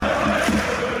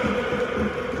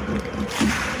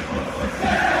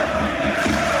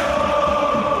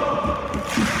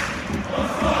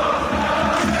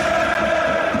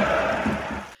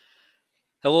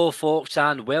Hello, folks,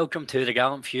 and welcome to the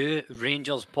Gallant Few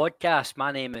Rangers podcast.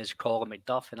 My name is Colin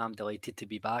McDuff, and I'm delighted to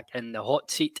be back in the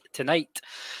hot seat tonight.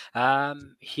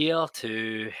 Here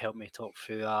to help me talk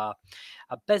through a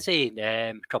busy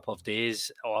couple of days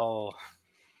of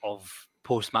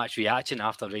post-match reaction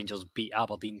after Rangers beat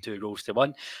Aberdeen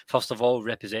 2-1. First of all,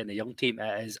 representing the young team,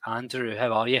 it is Andrew.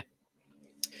 How are you?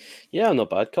 Yeah, not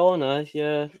bad, Colin.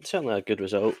 Yeah, certainly a good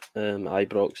result.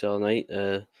 Ibrox the other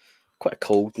night. Quite a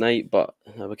cold night, but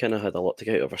we kind of had a lot to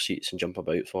get out of our seats and jump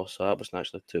about for, so that wasn't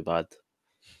actually too bad.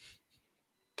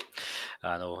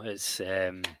 I know it's.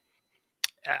 I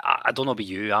don't know about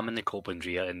you. I'm in the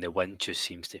Coplandria and the wind just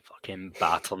seems to fucking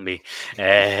batter me.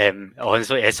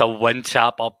 Honestly, it's a wind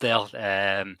trap up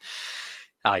there.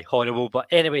 Aye, horrible. But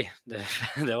anyway,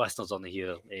 the listeners on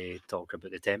here talk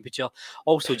about the temperature.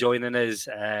 Also joining us,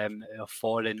 our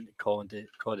foreign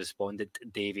correspondent,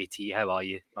 Davey T. How are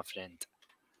you, my friend?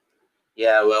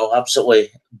 Yeah, well, absolutely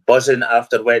buzzing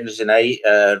after Wednesday night.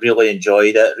 Really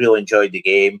enjoyed it. Really enjoyed the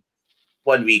game.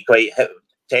 One wee quite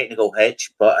technical hitch,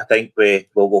 but I think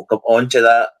we'll come on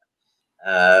to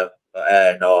that.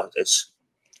 No, it's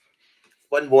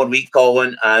one more week,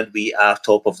 Colin, and we are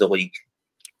top of the league.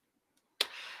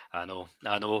 I know,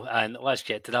 and let's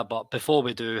get to that. But before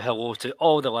we do, hello to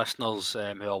all the listeners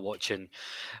who are watching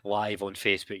live on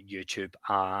Facebook, YouTube,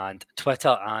 and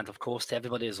Twitter, and of course to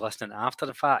everybody who's listening after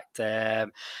the fact.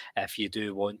 If you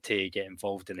do want to get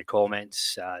involved in the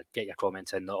comments, get your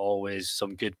comments in. There are always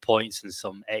some good points and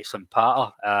some excellent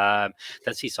patter.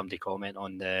 Did see somebody comment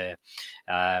on the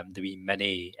wee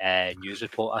mini news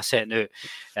report I sent out,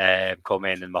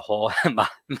 commenting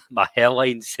my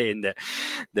hairline saying that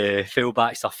the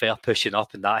fullbacks are fair pushing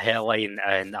up in that hairline,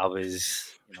 and I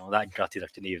was, that gutted I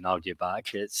couldn't even argue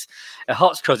back. It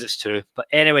hurts because it's true. But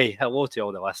anyway, hello to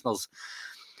all the listeners.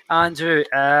 Andrew,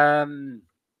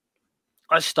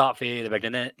 let's start from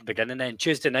the beginning then.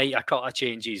 Tuesday night, a couple of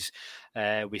changes.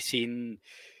 We've seen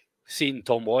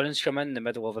Tom Lawrence come in the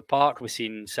middle of the park. We've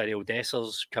seen Cyril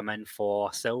Dessers come in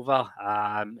for Silva.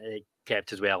 It kept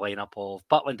his way a lineup of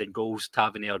Butland in goals,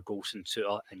 Tavernier, Golson,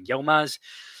 Suter and Yilmaz.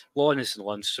 Lawrence and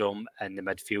Lundstrom in the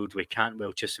midfield with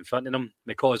Cantwell just in front of them.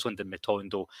 McCausland and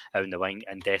Matondo out in the wing,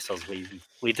 and Dessers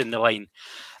leading the line.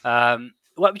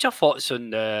 What were your thoughts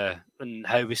on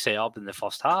how we set up in the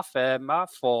first half? I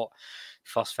thought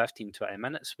first 15-20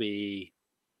 minutes we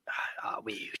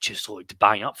just looked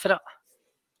bang up for it.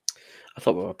 I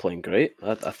thought we were playing great.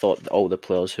 I thought all the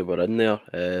players who were in there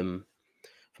from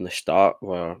the start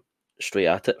were straight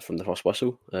at it from the first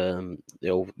whistle.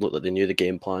 They all looked like they knew the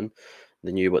game plan.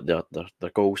 They knew what their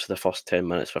goals for the first 10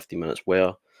 minutes, 15 minutes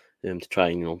were, to try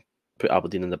and put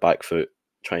Aberdeen in the back foot,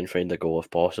 try and find a goal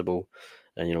if possible,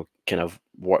 and kind of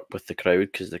work with the crowd,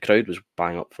 because the crowd was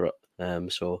bang up for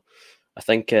it. So I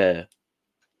think I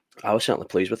was certainly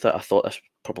pleased with it. I thought this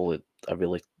probably a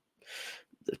really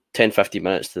 10-15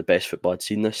 minutes to the best football I'd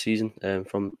seen this season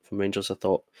from Rangers. I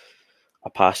thought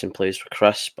our passing plays were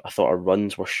crisp. I thought our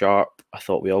runs were sharp. I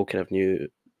thought we all kind of knew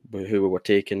who we were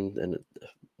taking and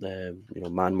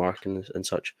man marking and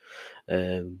such.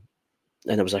 And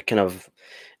it was a kind of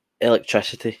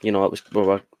electricity. We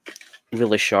were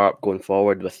really sharp going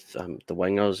forward with the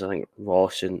wingers. I think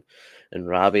Ross and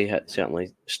Rabi had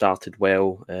certainly started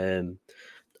well.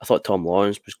 I thought Tom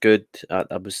Lawrence was good.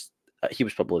 He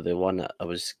was probably the one that I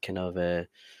was kind of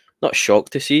not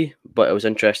shocked to see, but it was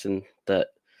interesting that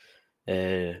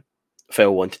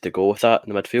Phil wanted to go with that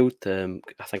in the midfield.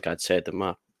 I think I'd said in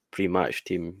my pre-match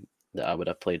team that I would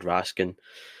have played Raskin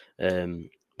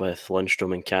with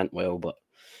Lundstrom and Cantwell, but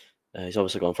he's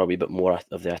obviously gone for a wee bit more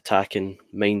of the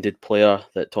attacking-minded player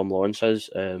that Tom Lawrence is.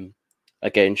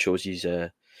 Again, shows his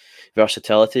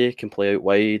versatility. He can play out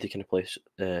wide. He can play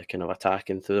kind of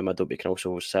attacking through the middle, but he can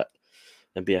also sit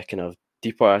and be a kind of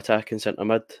deeper attacking centre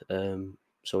mid.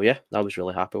 So yeah, I was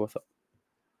really happy with it.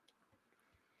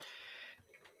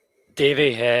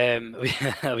 Davey,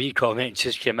 a wee comment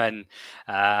just came in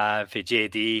for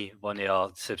JD, one of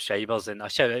our subscribers, and a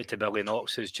shout out to Billy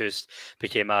Knox, who's just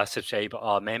became a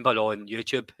member on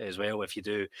YouTube as well. If you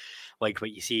do like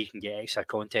what you see, you can get extra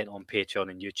content on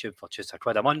Patreon and YouTube for just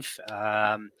 £1 a month.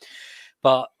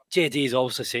 But JD is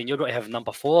also saying you're going to have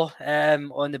number 4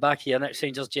 on the back of your next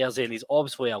Rangers jersey, and he's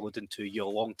obviously alluding to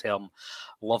your long-term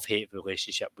love-hate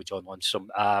relationship with John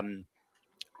Lundstrom.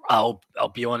 I'll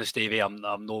be honest, Davey. I'm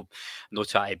no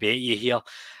trying to bait you here.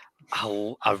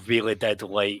 I really did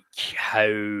like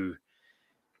how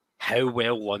how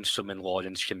well Lundstram and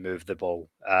Lawrence can move the ball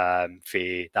for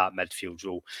that midfield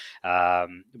role.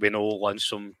 We know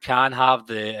Lundstram can have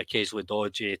the occasionally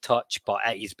dodgy touch, but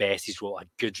at his best, he's got a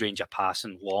good range of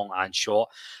passing, long and short.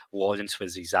 Lawrence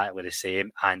was exactly the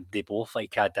same, and they both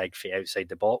like a dig for outside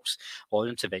the box.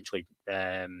 Lawrence eventually...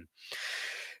 the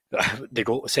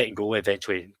second goal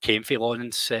eventually came for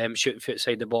Lawrence shooting for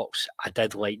outside the box. I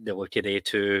did like the look of they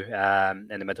two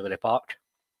in the middle of the park.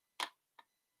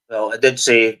 Well, I did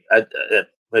say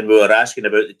when we were asking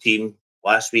about the team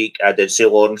last week, I did say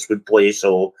Lawrence would play,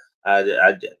 so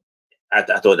I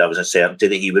thought that was a certainty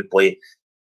that he would play.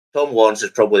 Tom Lawrence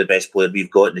is probably the best player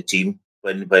we've got in the team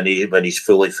when he's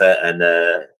fully fit, and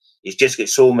he's just got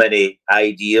so many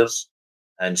ideas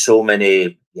and so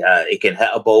many. Yeah, he can hit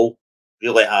a ball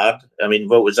really hard. I mean,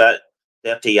 what was that?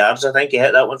 30 yards, I think he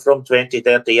hit that one from 20,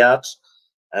 30 yards.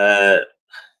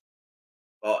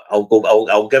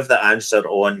 I'll give the answer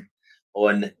on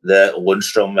the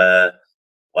Lundstram.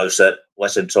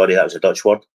 Listen, sorry, that was a Dutch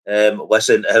word.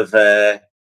 Listen, if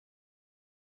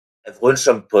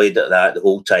Lundstram played at that the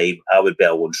whole time, I would be a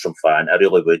Lundstram fan. I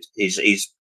really would. He's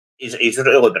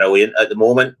really brilliant at the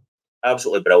moment.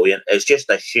 Absolutely brilliant. It's just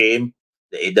a shame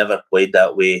that he never played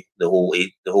that way the whole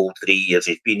 3 years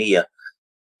he's been here.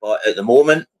 But at the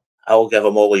moment, I'll give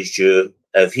him all his due.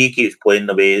 If he keeps playing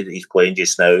the way he's playing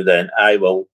just now, then I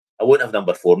won't have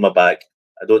number 4 in my back.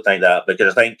 I don't think that,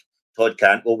 because I think Todd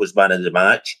Cantwell was man of the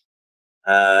match.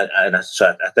 And I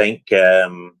think,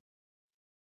 as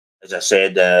I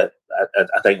said, I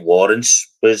think Lawrence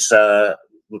was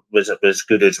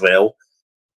good as well.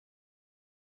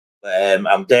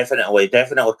 I'm definitely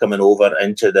coming over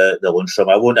into the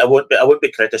Lundstram. I won't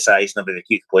be criticising him if he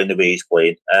keeps playing the way he's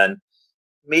playing, and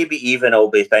maybe even I'll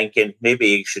be thinking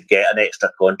maybe he should get an extra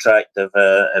contract if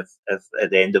at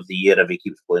the end of the year if he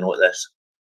keeps playing like this.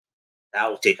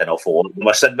 That'll take an awful lot, I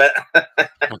must admit.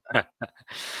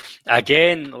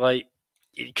 Again, like,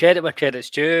 credit where credit's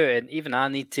due, and even I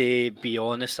need to be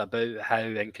honest about how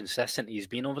inconsistent he's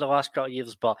been over the last couple of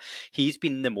years, but he's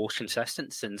been the most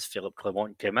consistent since Philippe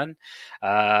Clement came in.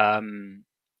 I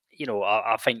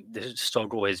think the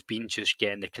struggle has been just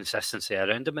getting the consistency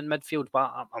around him in midfield,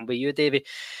 but I'm with you, Davey.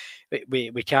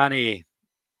 We can't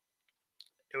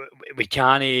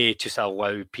just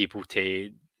allow people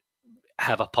to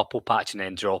have a purple patch and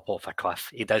then drop off a cliff.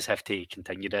 He does have to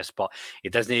continue this, but he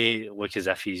doesn't look as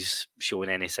if he's showing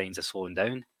any signs of slowing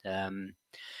down.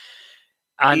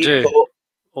 Andrew,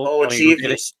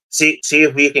 see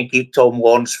if we can keep Tom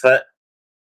Lawrence fit.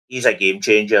 He's a game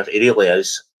changer. He really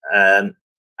is. I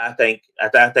think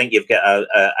you've got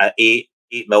a £8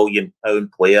 million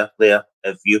player there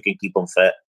if you can keep him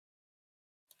fit.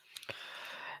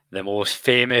 The most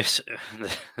famous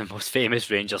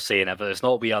Rangers saying ever. It's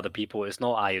not we are the people. It's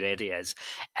not I ready. It's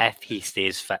if he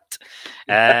stays fit.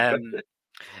 Andrew,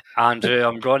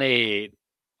 I'm going to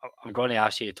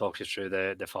ask you to talk us through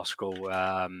the first goal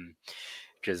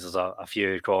because there's a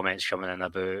few comments coming in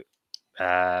about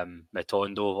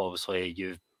Matondo. Obviously,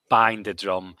 you've banged the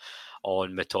drum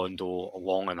on Matondo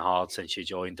long and hard since you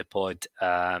joined the pod.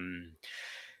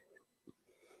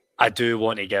 I do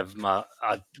want to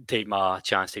take my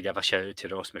chance to give a shout out to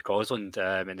Ross McCausland,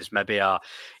 and it's maybe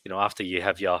after you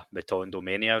have your Matondo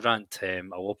mania rant,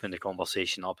 I'll open the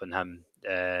conversation up on him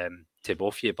to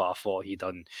both of you. But I thought he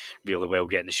done really well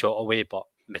getting the shot away. But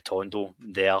Matondo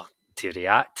there to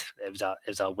react, it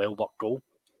was a well worked goal.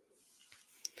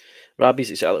 Rabbi's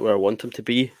exactly where I want him to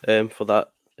be for that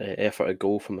effort of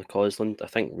goal from McCausland. I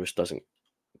think Roos doesn't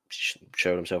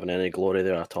shower himself in any glory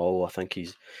there at all. I think he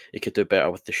could do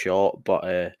better with the shot,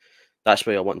 but that's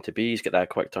where I want him to be. He's got that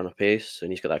quick turn of pace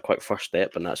and he's got that quick first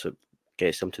step, and that's what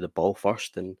gets him to the ball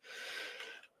first. And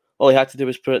all he had to do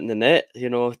was put it in the net.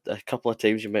 A couple of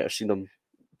times you might have seen him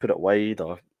put it wide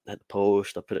or hit the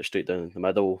post or put it straight down the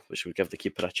middle, which would give the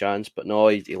keeper a chance. But no,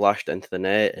 he lashed it into the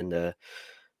net, and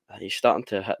he's starting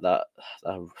to hit that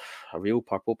a real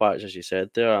purple patch, as you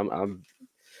said there.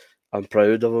 I'm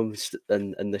proud of him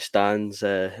in the stands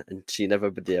and seeing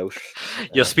everybody else.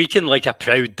 You're speaking like a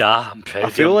proud dad. I'm proud. I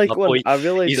feel like one. Boy. I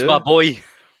really He's do. He's my boy.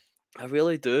 I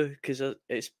really do, because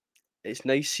it's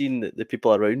nice seeing the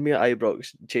people around me at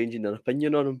Ibrox changing their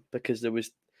opinion on him, because there was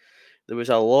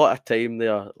a lot of time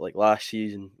there, like last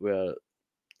season, where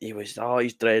he was,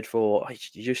 he's dreadful,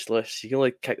 he's useless, he can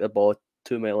only kick the ball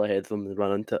 2 miles ahead of him and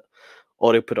run into it,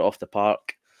 or he'll put it off the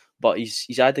park. But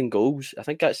he's adding goals. I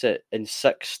think that's it in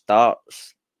 6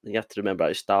 starts. You have to remember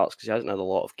it starts because he hasn't had a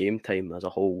lot of game time as a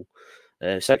whole.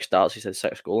 6 starts, he's had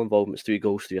 6 goal involvements, 3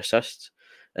 goals, 3 assists.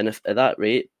 And if at that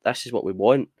rate, this is what we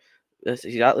want. This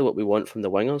is exactly what we want from the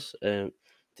wingers.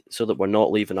 so that we're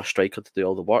not leaving a striker to do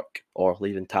all the work or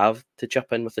leaving Tav to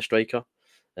chip in with the striker,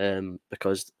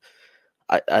 because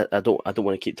I don't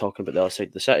want to keep talking about the other side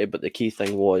of the city, but the key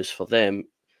thing was for them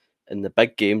in the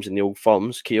big games in the Old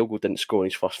Firms, Kyogo didn't score in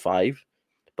his first 5,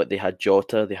 but they had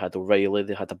Jota, they had O'Reilly,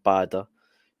 they had Abada,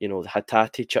 they had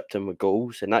Tati chipped in with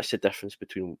goals, and that's the difference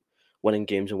between winning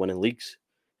games and winning leagues,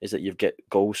 is that you've got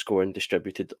goal scoring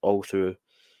distributed all through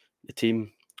the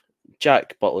team.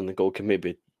 Jack Butland, the goal, can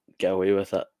maybe get away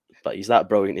with it, but he's that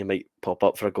brilliant he might pop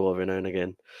up for a goal every now and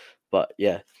again. But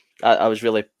yeah, I was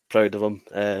really proud of him,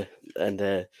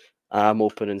 and I'm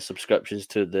opening subscriptions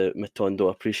to the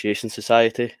Matondo Appreciation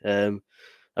Society.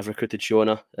 I've recruited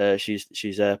Shona.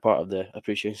 She's part of the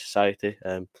Appreciation Society.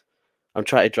 I'm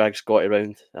trying to drag Scotty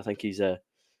around. I think he's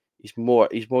more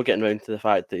getting around to the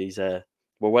fact that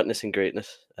we're witnessing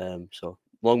greatness. So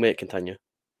long may it continue.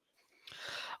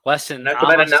 Listen, now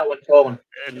come in that one, Colin.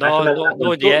 No,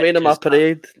 don't rain on my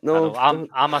parade. No,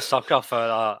 I'm a sucker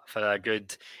for a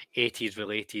good 80s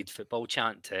related football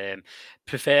chant.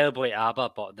 Preferably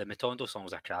ABBA, but the Matondo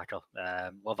song's a cracker.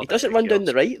 He doesn't run down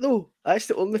the right though. That's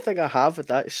the only thing I have with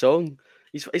that song.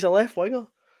 He's a left winger,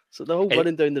 so they're all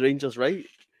running down the Rangers right.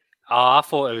 I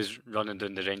thought it was running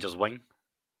down the Rangers wing.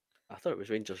 I thought it was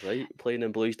Rangers right, playing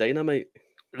in Blues Dynamite.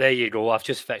 There you go. I've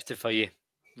just fixed it for you.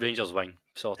 Rangers wing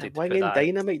sorted. Wing and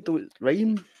Dynamite don't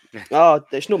rhyme.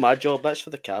 It's not my job. That's for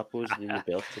the capos and the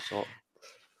belt to sort.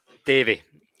 Davey,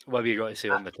 what have you got to say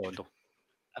on Matondo?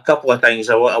 A couple of things.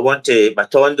 I want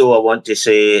to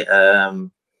say I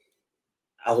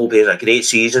hope he has a great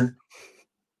season,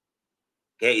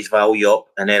 get his value up,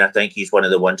 and then I think he's one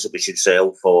of the ones that we should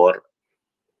sell for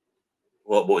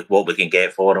what we can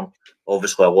get for him.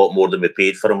 Obviously, a lot more than we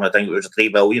paid for him. I think it was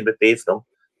 $3 million we paid for him.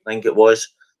 I think it was.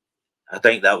 I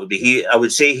think that would be he. I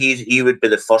would say he would be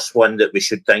the first one that we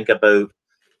should think about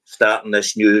starting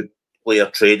this new player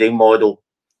trading model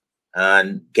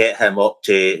and get him up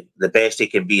to the best he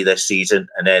can be this season,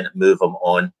 and then move him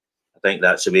on. I think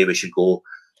that's the way we should go.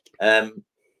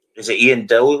 Is it Ian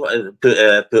Dill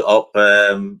put up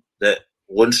that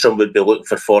Lundstrom would be looking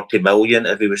for 40 million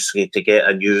if he was to get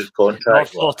a new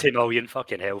contract? Not 40 million,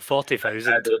 fucking hell,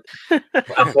 40,000.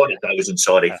 40,000,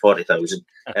 sorry, 40,000.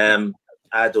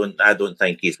 I don't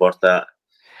think he's worth that.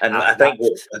 And I think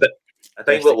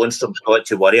what Lundstrom's got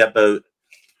to worry about,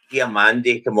 he and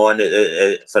Mandy come on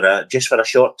for a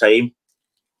short time,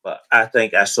 but I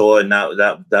think I saw in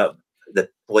that the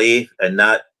play in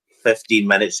that 15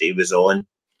 minutes he was on,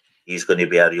 he's going to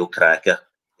be a real cracker.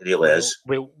 He really is.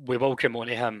 We will come on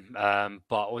to him,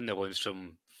 but on the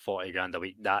Lundstrom 40 grand a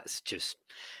week, that's just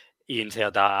Ian's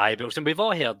heard that eyebrows, and we've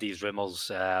all heard these rumours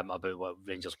about what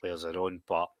Rangers players are on,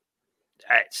 but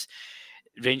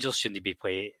Rangers shouldn't be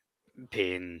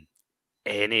paying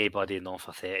anybody north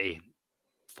of 40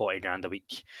 grand a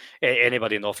week.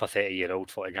 Anybody north of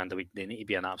 30-year-old 40 grand a week, they need to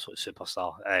be an absolute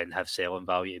superstar and have selling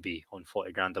value to be on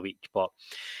 40 grand a week. But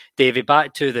Davey,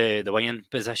 back to the winging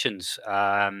positions.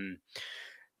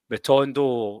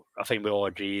 Matondo, I think we all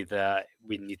agree that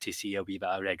we need to see a wee bit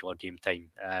of regular game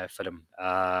time for him.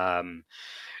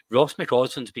 Ross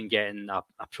McCausland's been getting a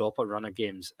proper run of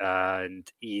games,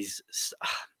 and I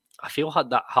feel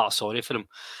heart sorry for him.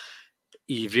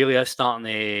 He really is starting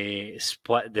to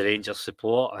split the Rangers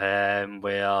support,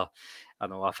 where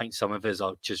I think some of us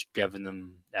are just giving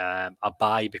him a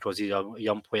buy because he's a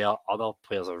young player. Other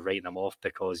players are writing him off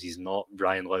because he's not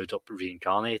Brian Laudrup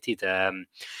reincarnated. Around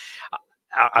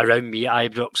me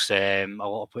at Ibrox,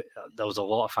 there was a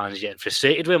lot of fans getting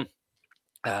frustrated with him.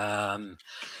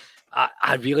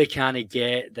 I really can't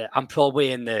get that. I'm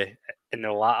probably in the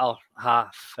latter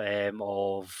half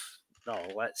of.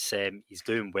 He's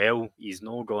doing well. He's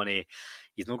not going to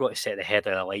set the head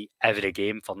of the light every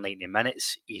game for 90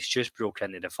 minutes. He's just broke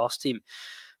into the first team,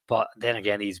 but then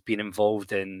again, he's been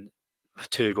involved in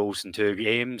 2 goals in 2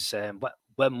 games.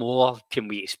 What more can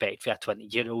we expect for a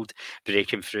 20-year-old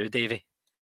breaking through, Davey?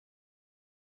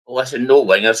 Listen, no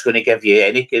winger's going to give you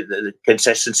any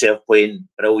consistency of playing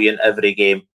brilliant every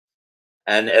game.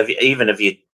 And if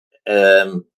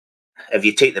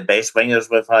you take the best wingers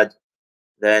we've had,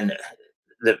 then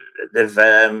they've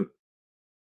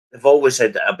always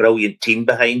had a brilliant team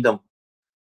behind them.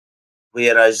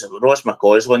 Whereas Ross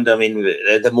McCausland,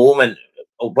 at the moment,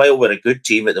 while we're a good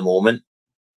team at the moment,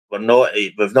 we've not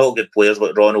got players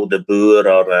like Ronald de Boer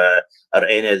or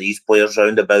any of these players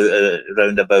round about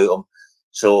him.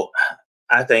 So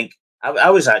I think I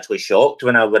was actually shocked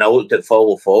when I looked at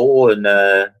Follow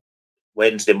on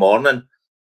Wednesday morning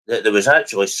that there was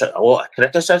actually a lot of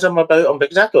criticism about him,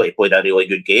 because I thought he played a really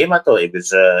good game. I thought he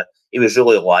was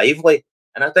really lively,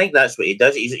 and I think that's what he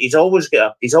does. He's always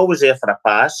there for a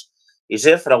pass. He's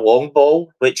there for a long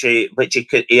ball, which he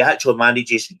actually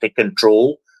manages to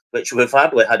control, which we've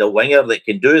hardly had a winger that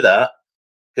can do that,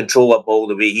 control a ball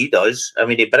the way he does. I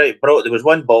mean, he brought there was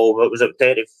one ball that was at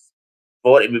 30,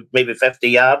 40, maybe 50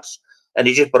 yards, and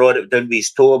he just brought it down with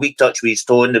his toe, a wee touch with his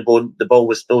toe, and the ball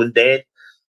was stone dead.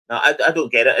 Now, I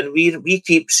don't get it. And we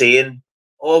keep saying,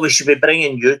 oh, we should be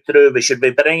bringing youth through, we should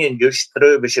be bringing youth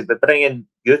through, we should be bringing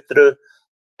youth through.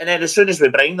 And then as soon as we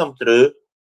bring them through,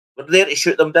 we're there to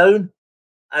shoot them down.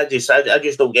 I just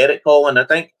don't get it, Colin. I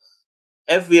think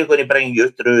if we're going to bring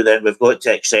youth through, then we've got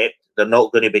to accept they're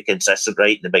not going to be consistent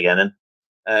right in the beginning.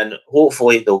 And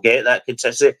hopefully they'll get that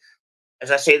consistency.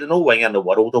 As I say, the no winger in the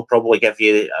world will probably give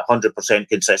you 100%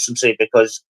 consistency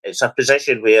because it's a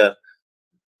position where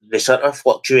they sort of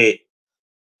fluctuate.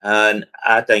 And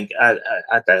I think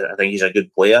he's a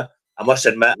good player. I must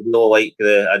admit, I really like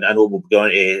I know we'll be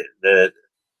going to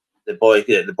the boy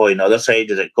on the other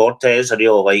side. Is it Cortez? I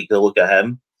really like the look at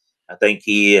him. I think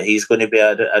he's going to be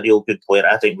a real good player.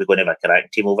 I think we're going to have a cracking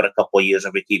team over a couple of years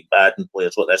if we keep adding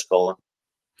players like this, Colin.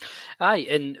 Aye,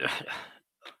 and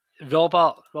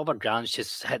Robert Grant's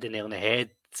just hit the nail on the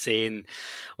head, saying,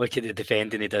 look at the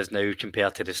defending he does now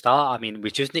compared to the start. I mean, we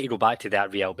just need to go back to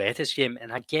that Real Betis game,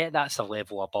 and I get that's a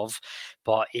level above,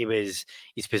 but his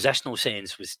positional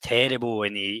sense was terrible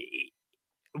when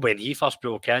he first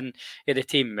broke in the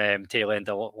team tail end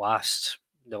of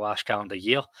the last calendar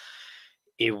year.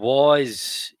 He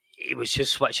was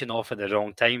just switching off at the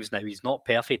wrong times. Now, he's not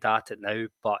perfect at it now,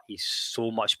 but he's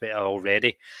so much better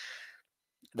already.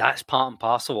 That's part and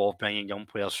parcel of bringing young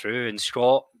players through. And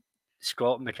Scott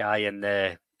Mackay in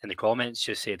the comments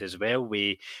just said as well,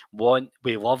 we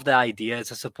love the idea as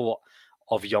a support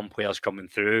of young players coming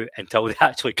through until they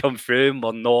actually come through and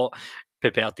we're not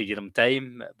prepared to give them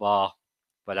time. We're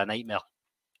a nightmare.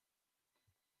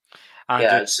 Andrew,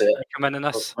 yeah, it's come in on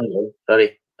this.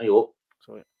 Sorry.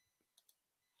 Sorry.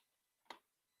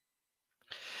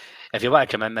 If you want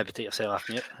to come in, maybe take yourself off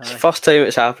mute. It's the first time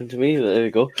it's happened to me. There we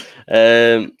go.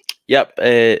 Yep.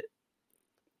 I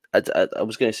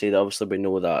was going to say that obviously we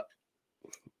know that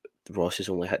Ross has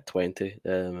only hit 20,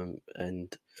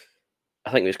 and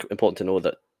I think it's important to know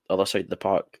that the other side of the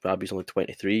park, Rabi's only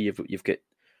 23. You've got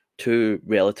two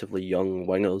relatively young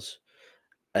wingers,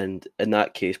 and in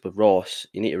that case with Ross,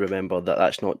 you need to remember that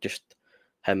that's not just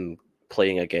him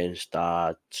playing against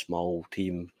a small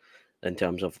team in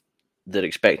terms of they're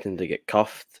expecting to get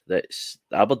cuffed. That's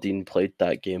Aberdeen played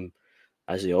that game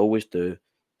as they always do,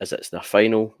 as it's their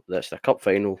final, that's their cup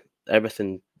final.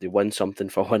 Everything, they win something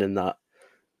for winning that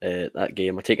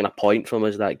game, or taking a point from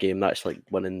us that game. That's like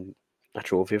winning a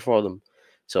trophy for them.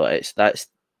 So that's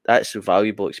a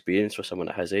valuable experience for someone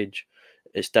at his age.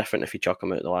 It's different if you chuck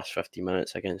him out the last 50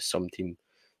 minutes against some team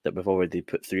that we've already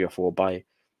put 3 or 4 by.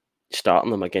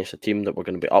 Starting them against a team that we're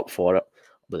going to be up for it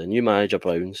with a new manager,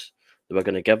 Browns, that we're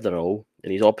going to give their all.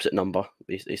 And he's opposite number.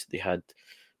 They had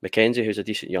Mackenzie, who's a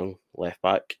decent young left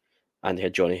back, and they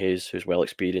had Johnny Hayes, who's well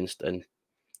experienced and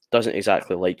doesn't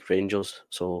exactly like Rangers,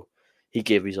 so he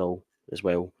gave his all as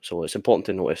well. So it's important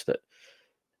to notice that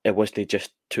it wasn't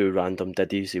just 2 random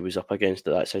diddies he was up against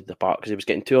at that side of the park, because he was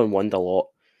getting 2-on-1 a lot.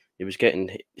 He was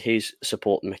getting Hayes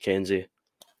supporting Mackenzie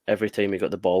every time he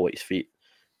got the ball at his feet,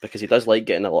 because he does like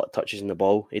getting a lot of touches in the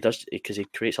ball. He does, because he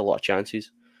creates a lot of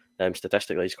chances.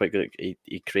 Statistically, he's quite good.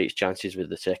 He creates chances with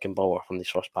the second ball or from the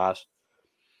first pass,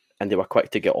 and they were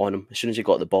quick to get on him. As soon as he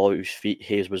got the ball at his feet,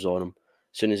 Hayes was on him.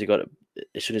 As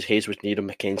soon as Hayes was near him,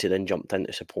 Mackenzie then jumped in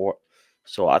to support.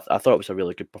 So I thought it was a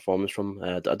really good performance from him.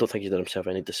 I don't think he did himself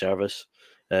any disservice.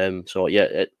 So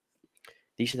yeah,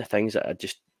 these are the things that I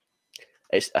just.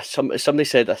 Somebody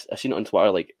said, I seen it on Twitter,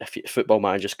 like if Football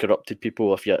Manager's corrupted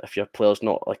people, if your player's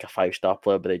not like a 5-star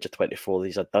player by the age of 24,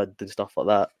 he's a dud and stuff like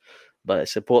that. But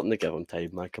it's important to give him time,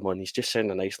 man. Come on, he's just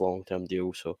signed a nice long-term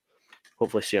deal, so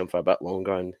hopefully see him for a bit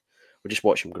longer and we'll just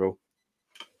watch him grow.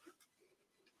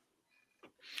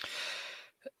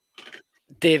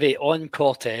 Davey, on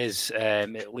Cortez,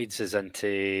 it leads us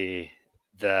into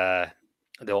the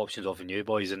options of the new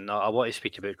boys, and I want to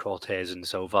speak about Cortez and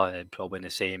Silva probably in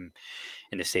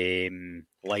the same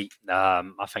light.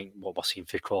 I think what we're seeing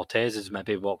for Cortez is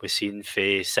maybe what we're seeing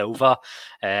for Silva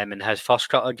in his first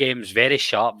couple of games. Very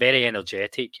sharp, very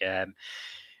energetic.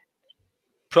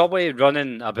 Probably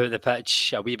running about the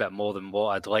pitch a wee bit more than what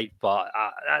I'd like, but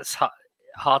that's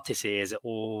hard to say. Is it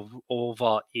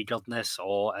over eagerness,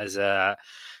 or is it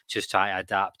just trying to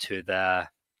adapt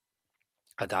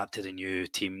to the new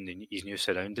team, his new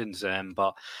surroundings?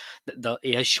 But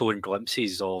he is showing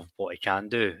glimpses of what he can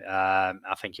do. I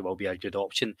think he will be a good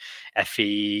option if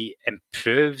he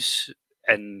improves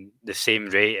in the same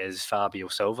rate as Fabio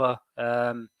Silva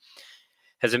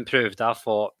has improved. I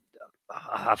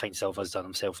think Silva's done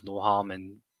himself no harm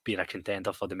in being a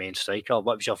contender for the main striker.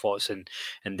 What was your thoughts in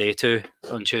day 2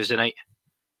 on Tuesday night?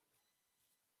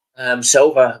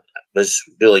 Silva was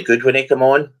really good when he came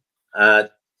on. I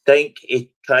think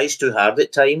he tries too hard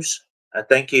at times. I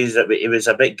think he was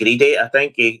a bit greedy. I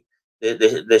think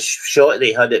the shot that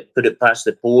he had it put it past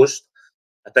the post.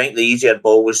 I think the easier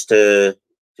ball was to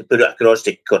put it across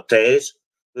to Cortez,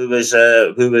 who was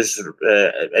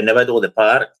in the middle of the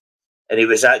park, and he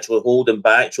was actually holding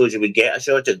back so he would get a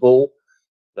shot at goal.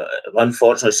 But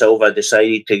unfortunately, Silva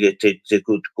decided to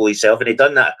go himself, and he'd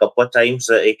done that a couple of times.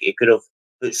 That he could have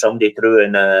put somebody through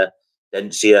and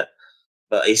didn't see it.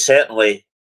 But he's certainly a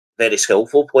very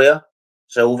skillful player,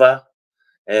 Silva.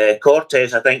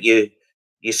 Cortez, I think you've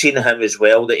seen him as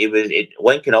well, that he was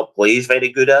linking up plays very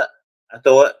good at. I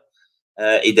thought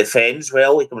he defends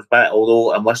well. He comes back,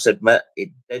 although I must admit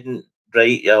he didn't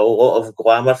write a lot of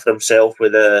glamour for himself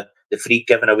with the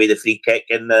giving away the free kick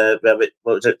in what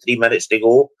was it, 3 minutes to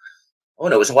go. Oh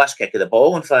no, it was the last kick of the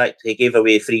ball. In fact, he gave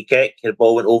away a free kick. The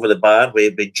ball went over the bar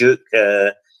with Duke,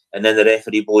 and then the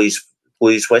referee blows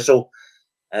his whistle.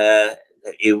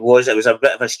 It was a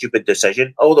bit of a stupid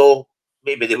decision. Although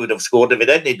maybe they would have scored if he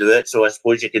didn't do it. So I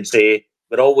suppose you can say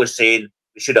we're always saying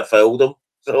we should have fouled him.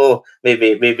 So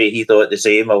maybe he thought the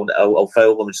same. I'll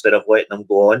foul him instead of letting him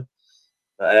go on.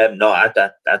 But no, I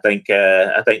think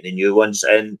the new ones.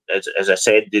 And as I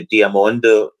said, the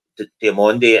Diamonde,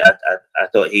 I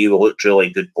thought he looked really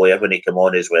good player when he came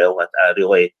on as well.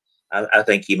 I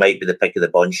think he might be the pick of the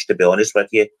bunch, to be honest with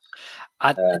you.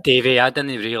 Davey, I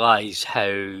didn't realise how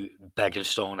big and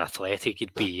strong and athletic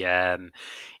he'd be.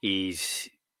 He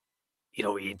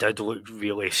did look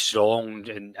really strong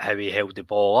in how he held the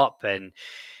ball up, and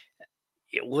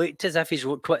it looked as if he's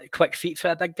quick feet for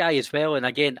a big guy as well. And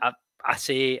again, I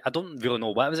say I don't really know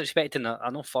what I was expecting. I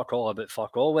know fuck all about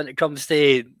fuck all when it comes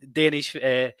to Danish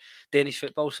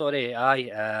football. Sorry,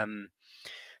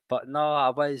 but no, I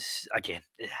was again.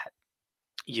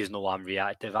 You know I'm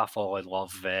reactive. I fall in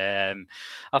love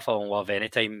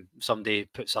anytime somebody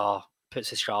puts a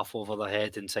scarf over their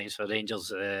head and signs for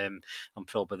Rangers. I'm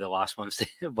probably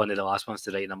one of the last ones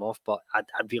to write them off, but I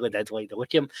really did like the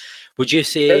look of him. Would you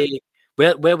say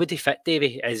where would he fit,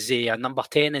 Davey? Is he a number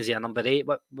 10? Is he a number 8?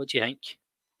 What do you think?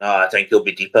 No, I think he'll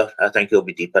be deeper. I think he'll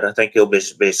be sort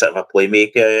of a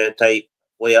playmaker type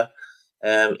player.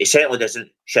 He certainly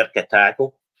doesn't shirk a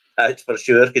tackle. That's for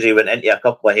sure, because he went into a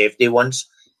couple of hefty ones.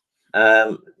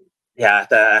 I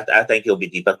think he'll be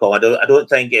deeper. I don't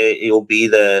think he'll be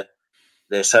the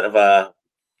sort of a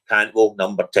Cantwell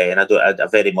number 10. I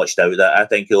very much doubt that. I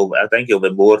think he'll be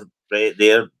more right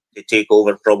there to take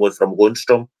over probably from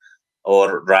Lundstrom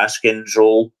or Raskin's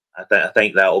role. I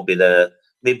think that will be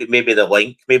maybe the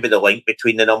link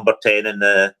between the number 10 and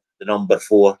the number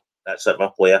 4. That sort of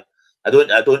a player. I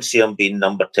don't see him being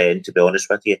number 10, to be honest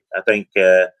with you. I think.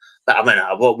 I mean,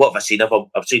 what have I seen of him?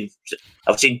 I've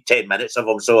seen 10 minutes of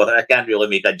him, so I can't really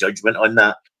make a judgment on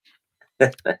that.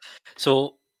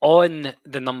 So on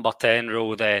the number 10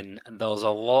 role, then there's a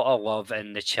lot of love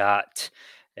in the chat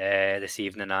this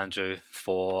evening, Andrew,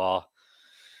 for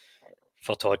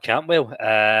Todd Cantwell.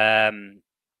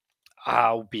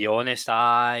 I'll be honest,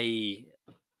 I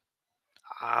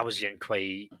was getting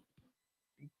quite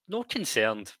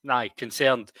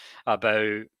concerned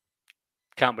about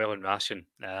Cantwell and Raskin,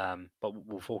 but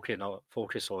we'll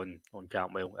focus on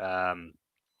Cantwell.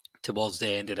 Towards the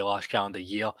end of the last calendar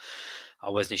year, I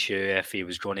wasn't sure if he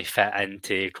was going to fit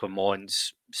into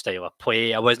Clermont's style of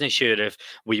play. I wasn't sure if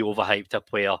we overhyped a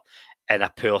player in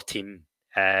a poor team.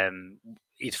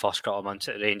 His first couple of months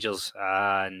at Rangers,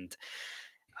 and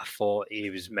I thought he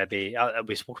was maybe.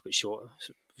 We spoke about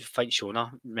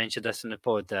Shona mentioned this in the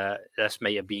pod, that this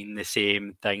might have been the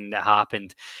same thing that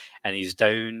happened in his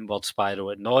downward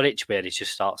spiral at Norwich, where he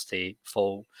just starts to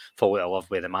fall out of love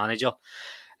with the manager.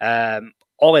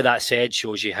 All of that said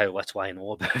shows you how little I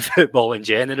know about football in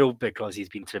general, because he's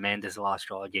been tremendous the last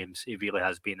couple of games. He really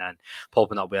has been, and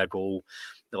popping up with a goal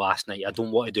the last night. I don't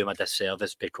want to do him a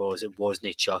disservice because it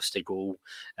wasn't just a goal.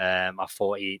 I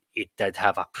thought he did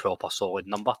have a proper solid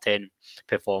number 10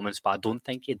 performance, but I don't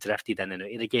think he drifted in and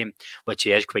out of the game, which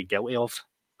he is quite guilty of.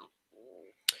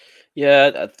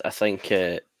 Yeah, I think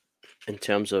in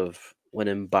terms of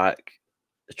winning back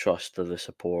the trust of the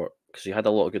support, because he had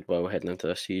a lot of goodwill heading into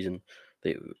this season,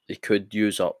 they could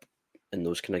use up in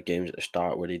those kind of games at the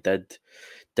start where he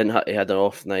he had an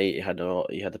off night, he had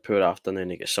a poor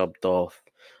afternoon, he got subbed off,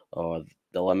 or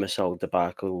the Limassol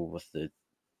debacle with the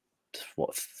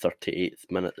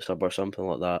 38th minute sub or something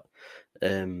like that.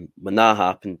 When that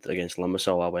happened against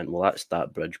Limassol, I went, well, that's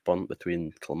that bridge burnt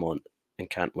between Clermont and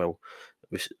Cantwell.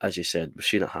 as you said, we've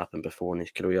seen it happen before in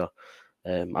his career.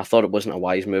 I thought it wasn't a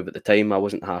wise move at the time. I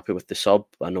wasn't happy with the sub.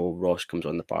 I know Ross comes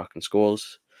on the park and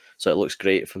scores, so it looks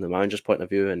great from the manager's point of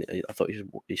view. And I thought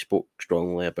he spoke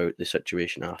strongly about the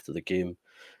situation after the game.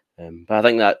 But I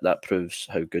think that proves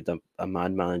how good a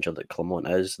man manager that Clement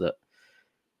is. That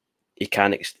he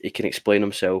can explain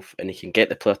himself and he can get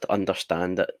the player to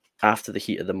understand it after the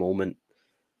heat of the moment,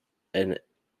 and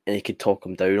he could talk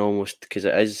him down almost, because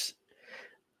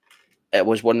it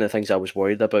was one of the things I was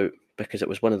worried about, because it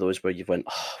was one of those where you went,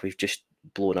 we've just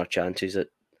blown our chances at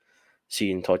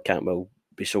seeing Todd Cantwell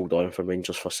be sold on from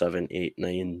Rangers for 7, 8,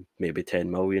 9, maybe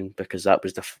 10 million, because that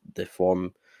was the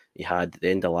form he had at the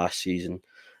end of last season,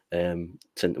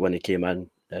 since when he came in.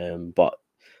 But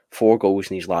 4 goals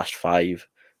in his last 5.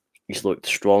 He's looked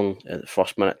strong at the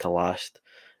first minute to last,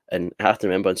 and I have to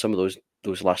remember in some of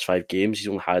those last 5 games, he's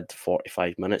only had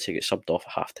 45 minutes. He gets subbed off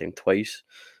at half time twice,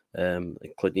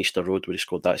 including Easter Road where he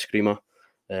scored that screamer.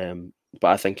 But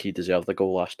I think he deserved the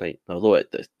goal last night. Although,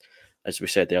 as we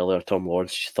said earlier, Tom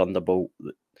Lawrence's thunderbolt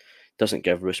doesn't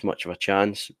give Roos much of a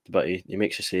chance, but he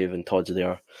makes a save, and Todd's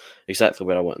there exactly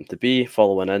where I want him to be,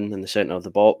 following in the centre of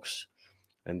the box,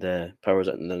 and powers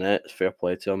it in the net. Fair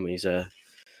play to him. He's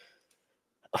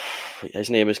his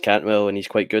name is Cantwell, and he's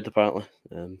quite good apparently.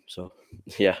 So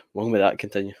yeah, long may that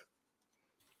continue.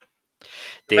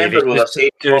 Davey, 2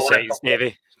 seconds,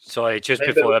 Davey. Sorry, just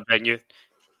before I bring you.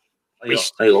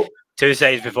 2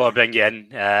 seconds before I bring you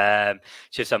in,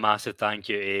 just a massive thank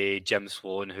you to Jim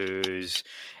Sloan, who's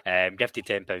gifted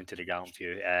 £10 to the Gallant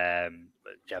Few.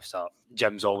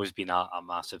 Jim's always been a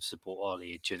massive supporter.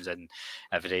 He tunes in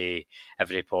every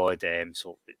pod,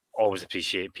 so always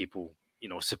appreciate people,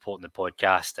 supporting the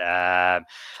podcast,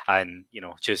 and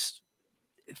just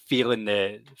feeling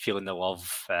the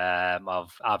love.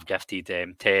 I've gifted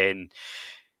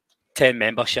 10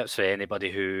 memberships for anybody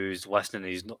who's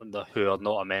listening who are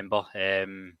not a member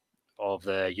of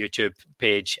the YouTube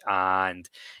page, and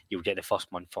you'll get the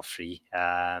first month for free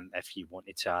if you want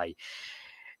to try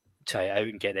it out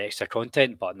and get the extra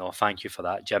content. But no, thank you for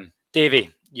that, Jim.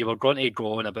 Davey, you were going to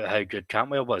go on about how good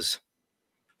Cantwell was.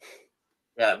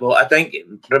 Yeah, well, I think,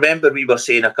 remember we were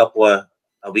saying a couple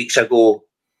of weeks ago,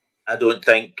 I don't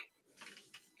think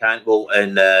Cantwell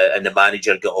and the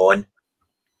manager got on,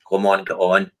 Clement got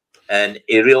on, and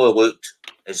he really looked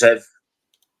as if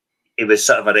he was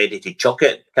sort of ready to chuck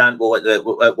it, Cantwell,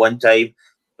 at one time.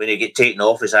 When he get taken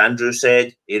off, as Andrew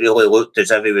said, he really looked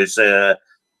as if he was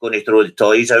going to throw the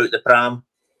toys out the pram.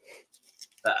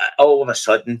 But all of a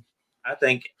sudden, I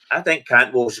think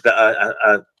Cantwell's got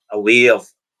a way of,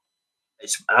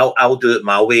 I'll do it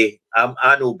my way.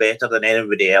 I know better than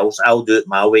anybody else. I'll do it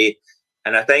my way.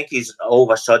 And I think he's all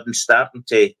of a sudden starting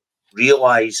to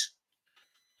realise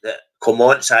that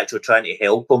Clement's actually trying to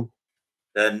help him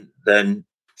than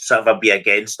sort of be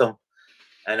against him.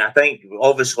 And I think,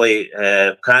 obviously,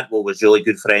 Cantwell was really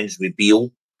good friends with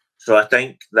Beale. So I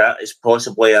think that is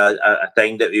possibly a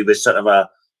thing that he was sort of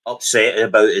upset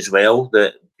about as well,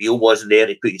 that Beale wasn't there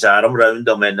to put his arm around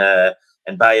him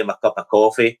and buy him a cup of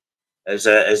coffee, as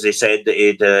they said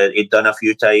that he'd done a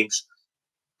few times.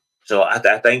 So I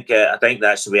think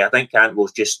that's the way. I think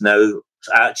Cantwell's just now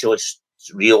actually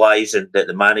realising that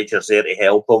the manager's there to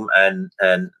help him,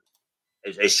 and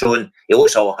it's shown he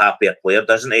looks a happier player,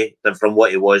 doesn't he, than from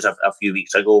what he was a few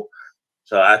weeks ago.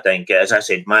 So I think, as I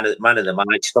said, man of the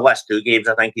match. The last 2 games,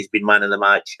 I think he's been man of the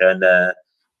match, and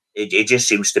it just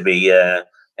seems to be.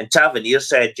 And Tavernier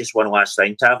said, just one last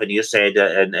thing, Tavernier said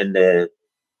in the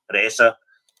presser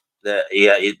that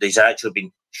he's actually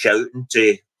been shouting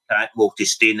to Cantwell to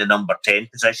stay in the number 10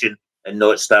 position and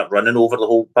not start running over the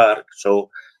whole park.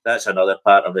 So that's another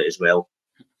part of it as well.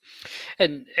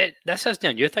 And this isn't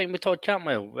a new thing with Todd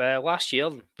Cantwell. Last year,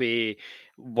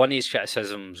 one of his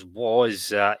criticisms was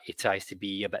that he tries to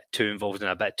be a bit too involved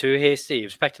and a bit too hasty. He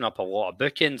was picking up a lot of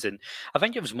bookings, and I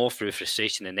think it was more through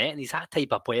frustration than that. And he's that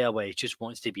type of player where he just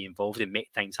wants to be involved and make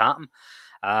things happen.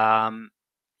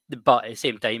 But at the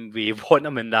same time, we want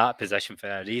him in that position for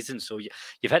a reason. So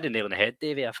you've hit the nail on the head,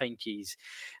 Davey. I think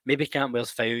maybe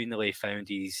Cantwell's finally found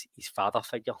his father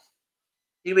figure.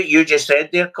 See what you just said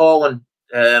there, Colin,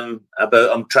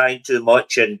 about him trying too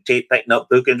much and picking up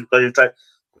bookings because he's trying.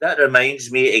 That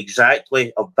reminds me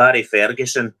exactly of Barry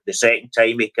Ferguson the second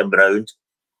time he came round.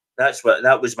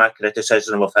 That was my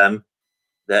criticism of him.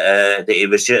 That he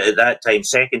was at that time,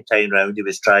 second time round, he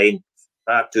was trying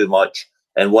far too much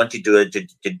and wanted to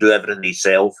do everything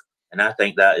himself. And I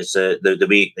think that is the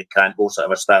way that Cantwell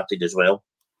sort of started as well.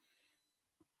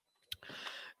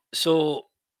 So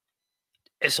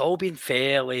it's all been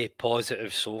fairly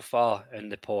positive so far in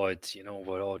the pod. You know,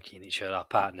 we're all giving each other a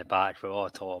pat in the back. We're all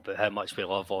talking about how much we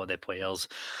love all the players.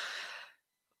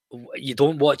 You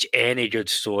don't watch any good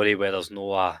story where there's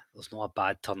no a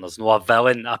bad turn. There's no a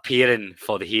villain appearing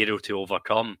for the hero to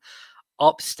overcome.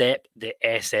 Up step the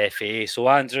SFA. So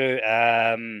Andrew,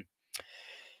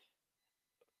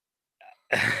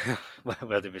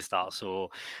 where did we start? So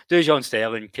Dujon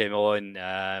Sterling came on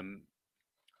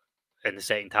in the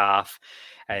second half,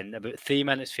 and about 3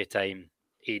 minutes for time,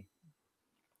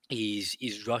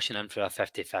 he's rushing in for a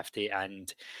 50-50,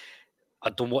 and I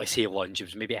don't want to say lunge, it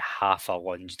was maybe a half a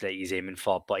lunge that he's aiming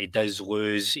for, but he does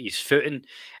lose his footing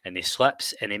and he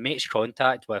slips and he makes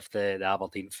contact with the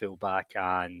Aberdeen fullback.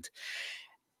 And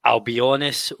I'll be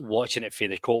honest, watching it for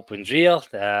the Copeland's rear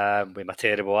with my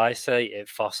terrible eyesight, at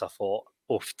first I thought,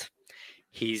 oofed,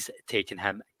 he's taken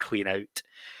him clean out.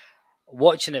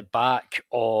 Watching it back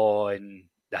on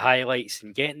the highlights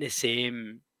and getting the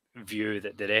same view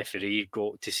that the referee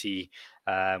got to see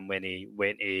when he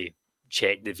went to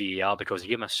check the VAR, because he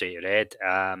gave him a straight red.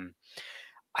 I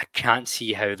can't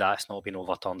see how that's not been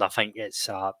overturned. I think it's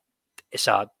a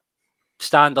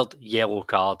standard yellow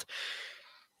card.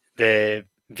 The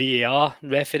VAR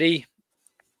referee,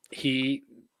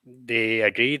 they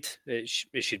agreed it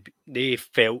should be, they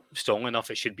felt strong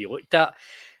enough it should be looked at,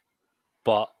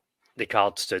 but the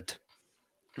card stood.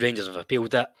 Rangers have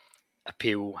appealed it.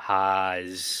 Appeal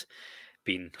has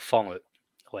been flung out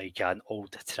like an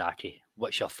old trackie.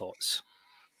 What's your thoughts?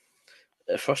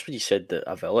 At first, when you said that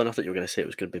a villain, I thought you were going to say it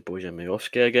was going to be Bojan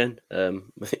Majowski again.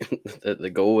 The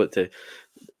goal at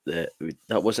that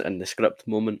wasn't in the script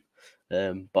moment.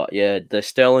 But yeah, the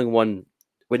Sterling one,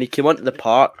 when he came onto the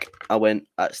park, I went,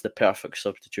 that's the perfect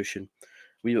substitution.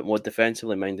 We bit more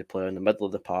defensively minded player in the middle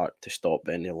of the park to stop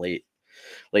any late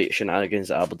shenanigans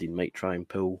that Aberdeen might try and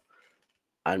pull.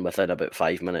 And within about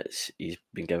 5 minutes, he's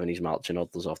been given his marching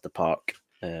orders off the park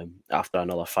after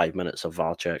another 5 minutes of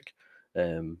VAR check.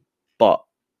 But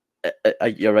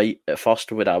you're right, at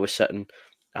first when I was sitting,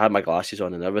 I had my glasses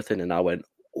on and everything, and I went,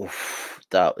 oof,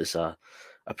 that was a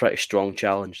pretty strong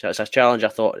challenge. That's a challenge I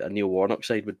thought a Neil Warnock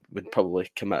side would probably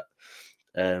commit.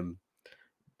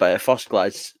 But at first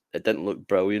glance, it didn't look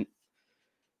brilliant.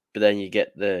 But then you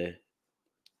get the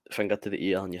finger to the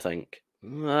ear and you think,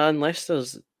 unless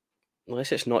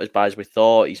it's not as bad as we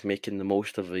thought, he's making the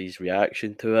most of his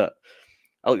reaction to it.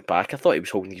 I looked back, I thought he was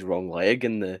holding his wrong leg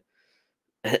in the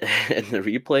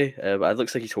replay, but it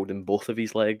looks like he's holding both of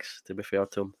his legs, to be fair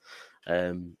to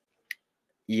him.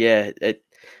 They're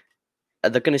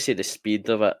going to say the speed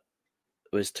of it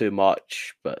was too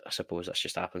much, but I suppose that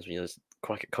just happens when you're as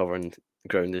quick at covering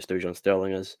ground as Dujon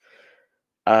Sterling is.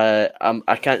 I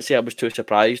can't say I was too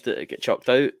surprised that it got chucked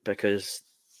out, because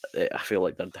I feel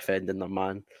like they're defending their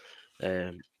man.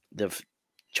 They've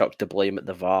chucked the blame at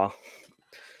the VAR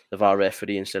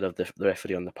referee instead of the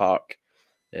referee on the park,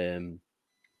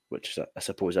 which is, I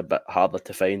suppose, a bit harder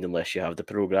to find unless you have the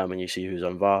programme and you see who's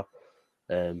on VAR.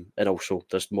 And also,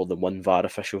 there's more than one VAR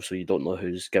official, so you don't know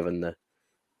who's given the.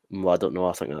 Well, I don't know.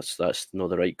 I think that's not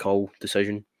the right call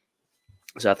decision.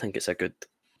 So I think it's a good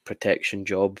protection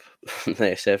job from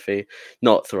the SFA.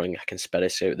 Not throwing a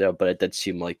conspiracy out there, but it did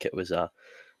seem like it was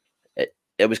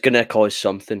it was going to cause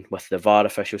something with the VAR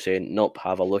official saying, nope,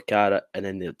 have a look at it, and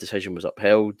then the decision was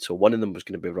upheld. So one of them was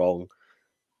going to be wrong,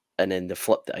 and then they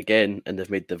flipped it again, and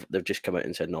they've just come out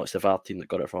and said, no, it's the VAR team that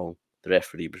got it wrong. The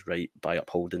referee was right by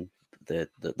upholding the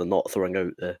not throwing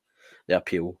out the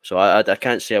appeal. So I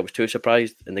can't say I was too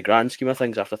surprised in the grand scheme of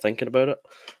things after thinking about it,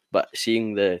 but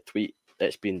seeing the tweet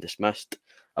that's been dismissed,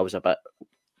 I was a bit,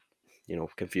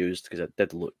 confused, because it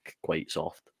did look quite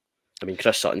soft. I mean,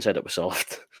 Chris Sutton said it was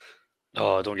soft.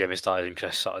 Oh, don't get me started on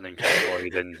Chris Sutton and Chris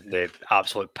Boyd and the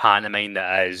absolute pantomime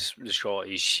that is the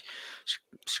Scottish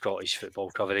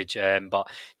football coverage. But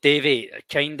Davey,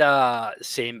 kind of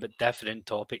same but different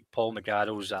topic. Paul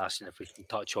McGarrell's asking if we can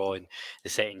touch on the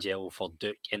second yellow for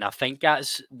Duk, and I think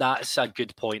that's a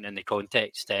good point in the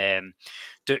context.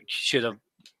 Duk should have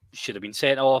been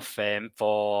sent off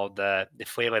for the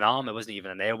flailing arm. It wasn't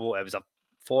even an elbow; it was a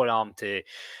forearm to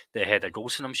the head of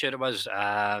Golson, I'm sure it was.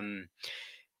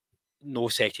 No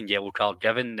second yellow card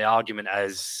given. The argument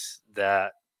is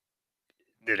that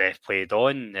the ref played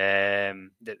on.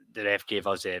 The ref gave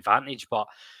us the advantage, but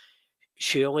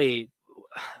surely,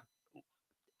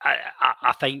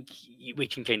 I think we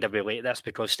can kind of relate this,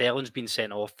 because Sterling's been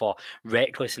sent off for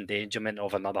reckless endangerment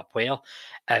of another player.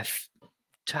 If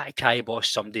try to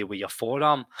kibosh somebody with your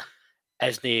forearm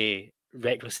isn't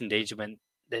reckless endangerment,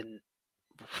 then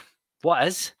what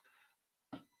is?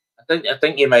 I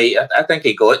think you might. I think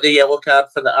he got the yellow card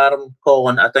for the arm,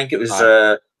 Colin. I think it was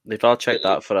They've all checked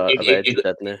that for a red,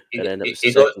 didn't they? And then it was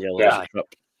the second yellow.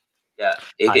 Yeah,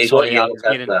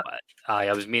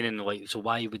 I was meaning like, so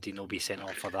why would he not be sent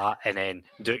off for that? And then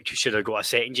Duke should have got a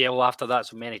second yellow after that.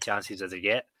 So many chances did he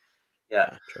get?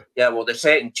 Yeah. Well, the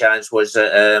second chance was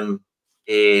that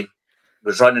he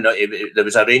was running. There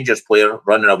was a Rangers player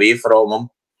running away from him,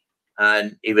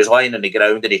 and he was lying on the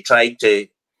ground, and he tried to.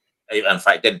 In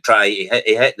fact, didn't try. He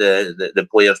hit the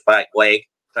player's back leg,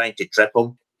 trying to trip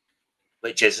him,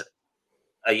 which is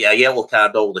a yellow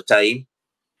card all the time.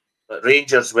 But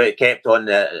Rangers kept on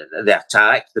the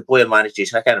attack. The player managed to.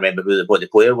 I can't remember who the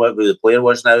player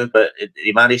was now, but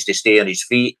he managed to stay on his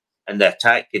feet, and the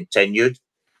attack continued.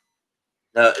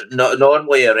 Now,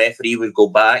 normally a referee would go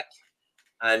back,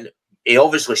 and he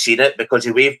obviously seen it because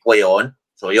he waved play on,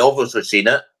 so he obviously seen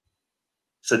it.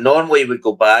 So normally he would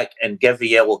go back and give a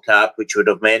yellow card, which would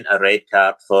have meant a red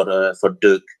card for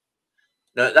Duke.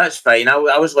 Now that's fine. I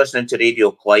was listening to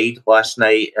Radio Clyde last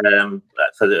night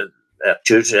for the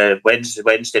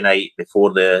Wednesday night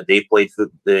before they played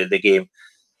the game,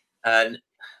 and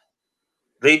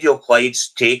Radio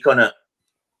Clyde's take on it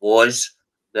was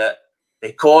that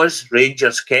because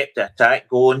Rangers kept the attack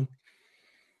going,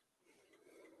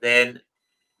 then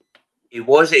he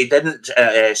didn't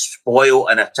spoil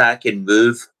an attacking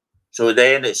move, so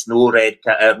then it's no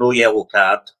yellow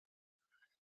card.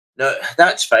 Now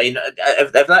that's fine.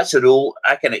 If that's a rule,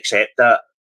 I can accept that.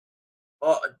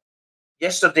 But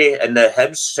yesterday in the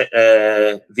Hibs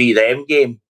v them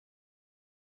game,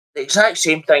 the exact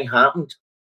same thing happened.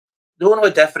 The only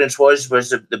difference was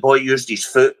the boy used his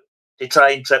foot to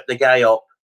try and trip the guy up.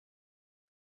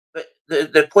 But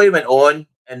the play went on,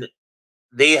 and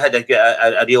they had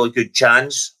a really good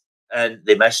chance, and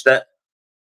they missed it.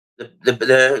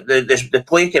 The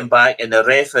play came back, and the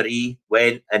referee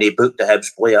went and he booked the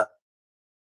Hibs player.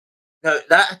 Now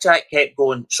that attack kept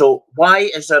going. So why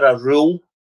is there a rule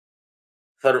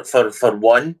for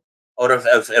one? Or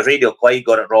if Radio Clyde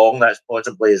got it wrong, that's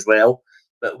possibly as well.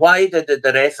 But why did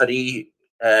the referee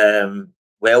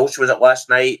Welsh, was it last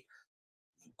night,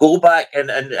 go back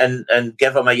and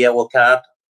give him a yellow card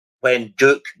when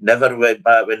Duke never went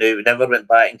back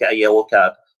and got a yellow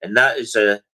card? And that is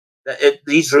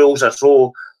these rules are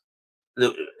so,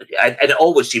 and it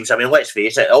always seems. I mean, let's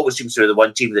face it always seems to be the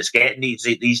one team that's getting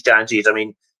these chances. I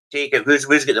mean, take it. Who's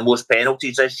got the most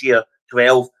penalties this year?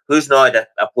 12. Who's not had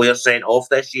a player sent off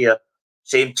this year?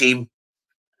 Same team.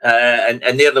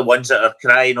 And they're the ones that are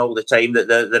crying all the time that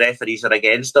the referees are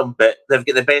against them, but they've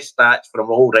got the best stats from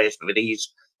the whole rest of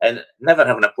these, and never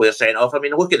having a player sent off. I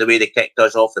mean, look at the way they kicked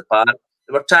us off the park.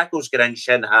 There were tackles getting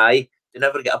shin high. They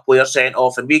never get a player sent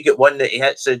off, and we get one that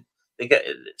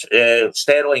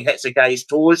Sterling hits the guy's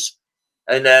toes,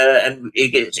 and he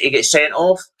gets sent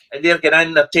off, and they're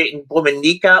taking blooming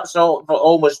kneecaps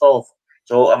almost off.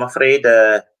 So I'm afraid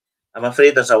there's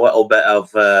a little bit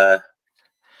of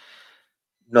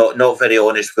not very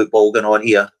honest football going on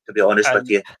here, to be honest with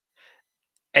you.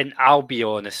 And I'll be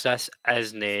honest, this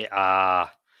isn't a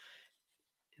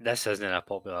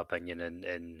popular opinion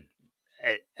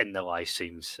in the live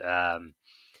streams.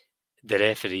 The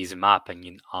referees, in my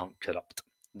opinion, aren't corrupt.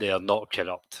 They are not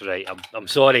corrupt, right? I'm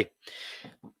sorry.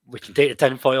 We can take the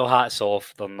tinfoil hats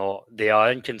off. They're not. They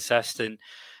are inconsistent.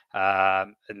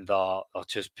 And they're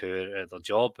just poor at their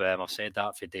job. I've said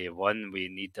that for day one. We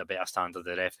need a better standard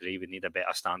of referee. We need a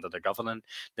better standard of governing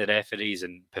the referees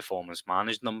and performance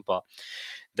managing them. But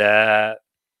the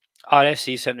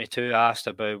RFC 72 asked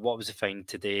about what was the fine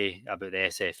today about the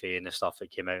SFA and the stuff that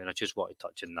came out, and I just want to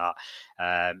touch on that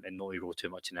and not go too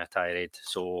much in a tirade.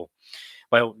 So,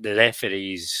 well, the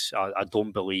referees, I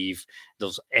don't believe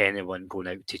there's anyone going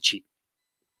out to cheat.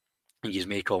 You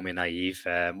may call me naive.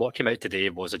 What came out today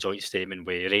was a joint statement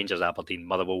with Rangers, Aberdeen,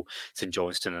 Motherwell, St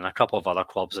Johnstone and a couple of other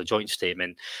clubs, a joint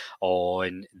statement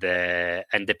on the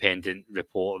independent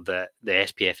report that the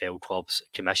SPFL clubs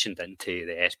commissioned into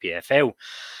the SPFL.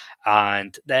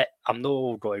 And that I'm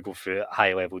not going to go through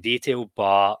high-level detail,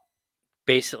 but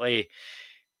basically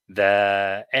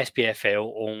the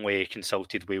SPFL only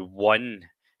consulted with one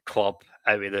club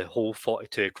out of the whole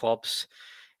 42 clubs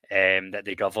that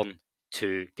they govern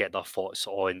to get their thoughts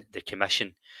on the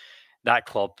commission. That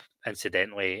club,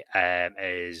 incidentally,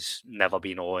 has never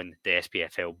been on the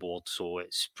SPFL board, so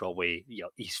it's probably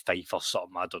East Fife or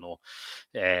something, I don't know.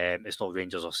 It's not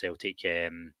Rangers or Celtic.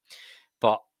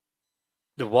 But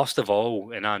the worst of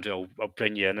all, and Andrew, I'll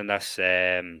bring you in on this,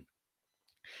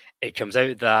 it comes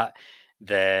out that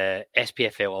the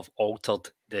SPFL have altered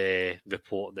the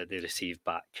report that they received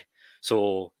back.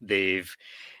 So they've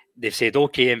said,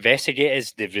 okay,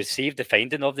 investigators, they've received the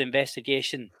finding of the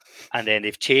investigation, and then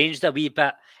they've changed a wee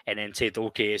bit, and then said,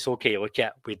 okay, it's okay, look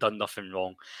at, we've done nothing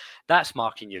wrong. That's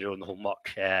marking your own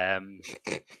homework.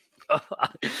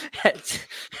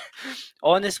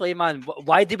 Honestly, man,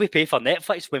 why did we pay for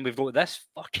Netflix when we've got this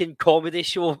fucking comedy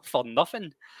show for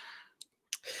nothing?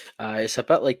 It's a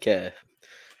bit like the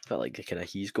kind of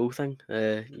He's Go thing.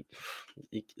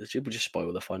 People just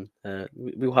spoil the fun.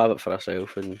 We'll have it for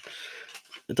ourselves, and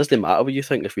it doesn't matter what you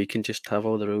think if we can just have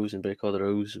all the rules and break all the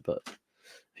rules. But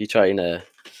if you try and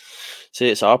say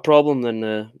it's our problem,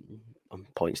 then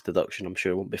points deduction, I'm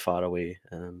sure, won't be far away.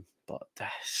 But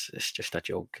it's just a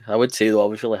joke. I would say, though, I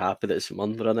was really happy that St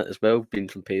Mirren were in it as well, being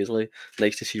from Paisley.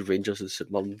 Nice to see Rangers and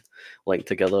St Mirren linked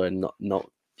together, and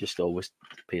not just always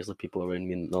Paisley people around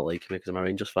me and not liking me because I'm a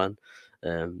Rangers fan.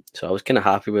 So I was kind of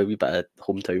happy with a wee bit of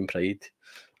hometown pride,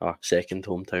 or second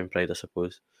hometown pride, I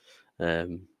suppose.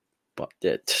 But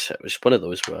it was one of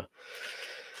those where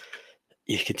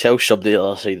you can tell somebody on the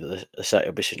other side of the city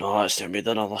will be saying, "Oh, it's they made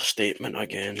another statement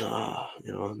again,"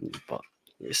 But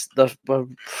we're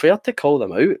fair to call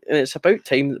them out, and it's about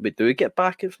time that we do get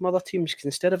backing from other teams, because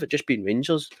instead of it just being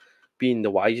Rangers being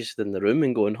the wisest in the room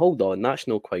and going, "Hold on, that's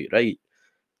not quite right,"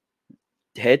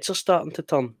 heads are starting to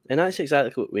turn, and that's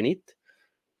exactly what we need.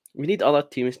 We need other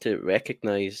teams to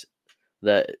recognise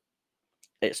that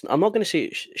it's. I'm not going to say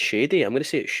it's shady. I'm going to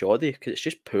say it's shoddy, because it's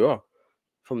just poor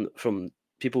from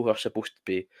people who are supposed to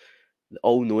be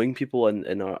all-knowing people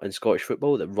in Scottish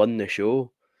football that run the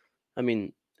show. I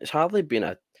mean, it's hardly been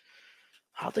a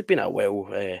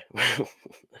a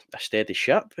steady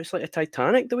ship. It's like a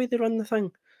Titanic the way they run the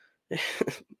thing.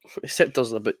 Except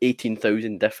there's about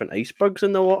 18,000 different icebergs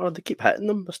in the water. They keep hitting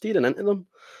them. They're steering into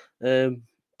them.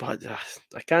 But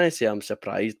I can't say I'm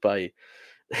surprised by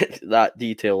that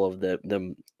detail of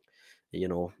them,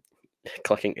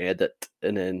 clicking edit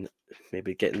and then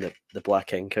maybe getting the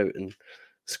black ink out and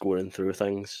scoring through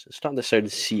things. It's starting to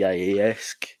sound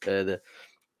CIA-esque, the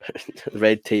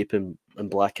red tape and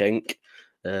black ink.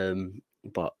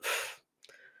 But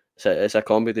it's a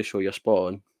comedy show. You're spot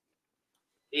on.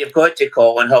 You've got to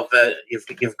call and have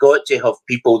you've got to have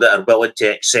people that are willing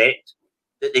to accept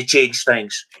that they change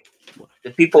things.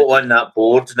 The people on that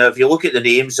board, now, if you look at the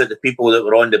names of the people that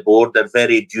were on the board, they're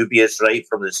very dubious right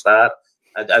from the start.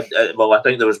 I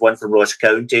think there was one from Ross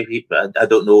County. I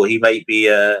don't know. He might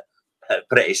be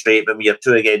pretty straight, but when you're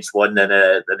 2 against 1, then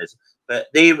it's. But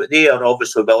they are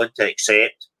obviously willing to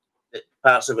accept that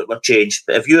parts of it were changed.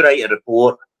 But if you write a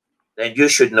report, then you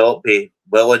should not be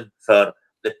willing for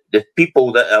the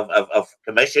people that have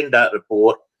commissioned that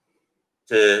report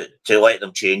to let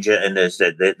them change it in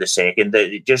the second.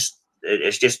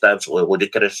 It's just absolutely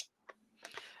ludicrous.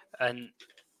 And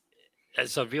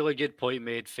it's a really good point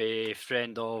made for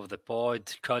friend of the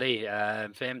pod, Curry.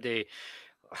 FMD,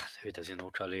 who doesn't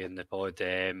know Curry in the pod,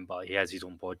 but he has his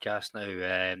own podcast now,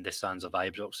 The Sands of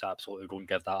Ibrox. Absolutely go and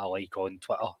give that a like on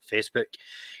Twitter, Facebook.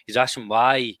 He's asking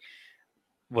why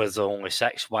was there only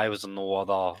 6? Why was there no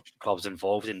other clubs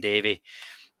involved? And Davey,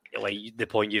 like the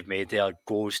point you've made there,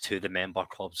 goes to the member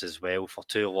clubs as well for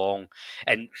too long.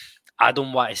 And I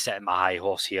don't want to sit in my high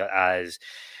horse here as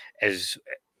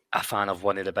a fan of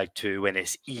one of the big two when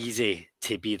it's easy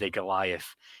to be the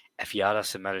Goliath. If you are a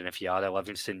St Mirren, if you are a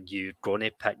Livingston, you're going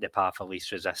to pick the path of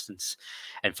least resistance.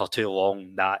 And for too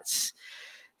long, there's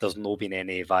not been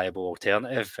any viable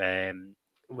alternative.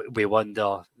 We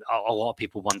wonder, a lot of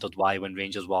people wondered why when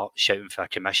Rangers were shouting for a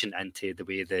commission into the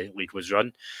way the league was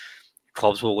run.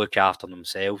 Clubs will look after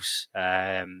themselves.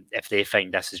 If they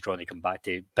find this is going to come back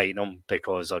to bite them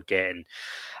because they're getting,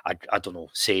 I don't know,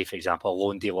 say for example, a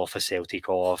loan deal off of Celtic,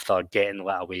 or if they're getting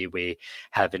let away with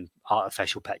having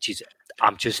artificial pitches.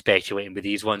 I'm just speculating with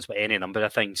these ones, but any number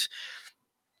of things.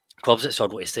 Clubs that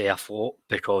struggle to stay afloat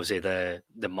because of the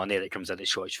money that comes into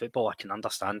Scottish football, I can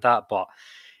understand that, but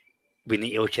we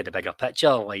need to look at the bigger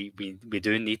picture. Like we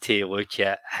do need to look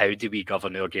at how do we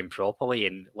govern our game properly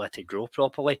and let it grow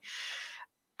properly.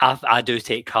 I do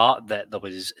take heart that there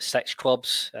was 6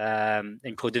 clubs,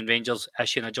 including Rangers,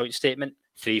 issuing a joint statement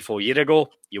 3-4 years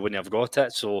ago. You wouldn't have got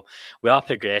it. So we are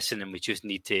progressing, and we just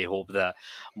need to hope that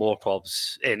more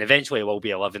clubs, and eventually it will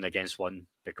be 11 against 1,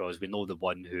 because we know the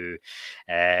one who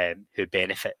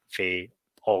benefit from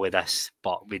all of this.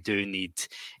 But we do need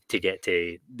to get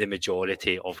to the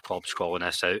majority of clubs calling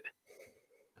us out.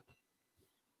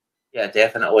 Yeah,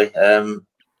 definitely.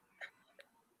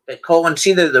 Colin,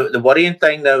 see the worrying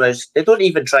thing now is they don't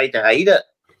even try to hide it.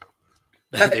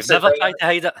 They've never tried to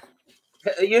hide it.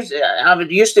 They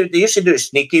used to do it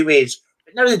sneaky ways,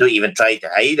 but now they don't even try to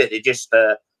hide it. They just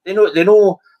they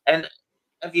know. And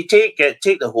if you take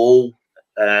the whole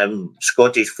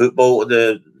Scottish football,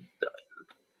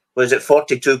 was it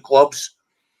 42 clubs?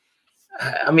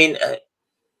 I mean,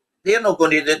 they're not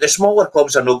going to. The smaller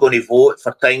clubs are not going to vote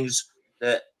for things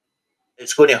that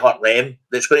it's going to hurt them.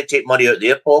 That's going to take money out of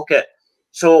their pocket.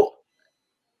 So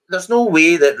there's no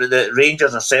way that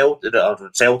Rangers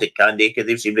or Celtic can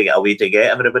they seem to get a way to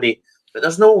get everybody. But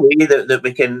there's no way that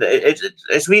we can.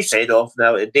 As we said off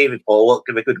now, David Pollock,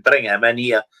 we could bring him in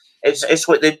here. It's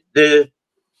like the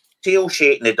tail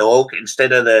shaking the dog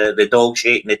instead of the dog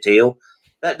shaking the tail.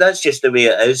 That's just the way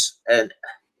it is, and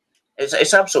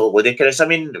it's absolutely ridiculous. I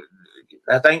mean,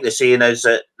 I think the saying is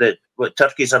that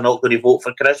turkeys are not going to vote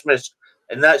for Christmas,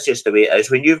 and that's just the way it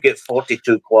is. When you've got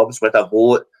 42 clubs with a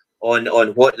vote on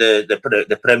what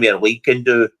the Premier League can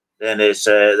do, then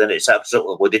it's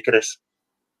absolutely ludicrous.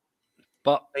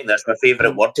 But I think that's my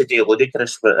favourite word today,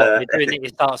 ludicrous. But we do need to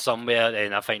start somewhere,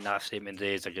 and I think that statement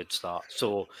today is a good start.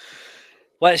 So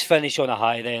let's finish on a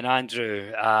high then,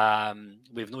 Andrew.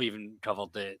 We've not even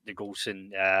covered the Goulson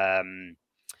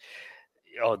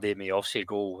or the Miofsky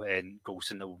goal, and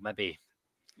Goulson will maybe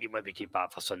keep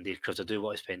that for Sunday, because I do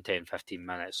want to spend 10-15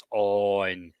 minutes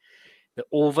on the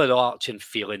overarching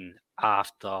feeling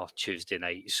after Tuesday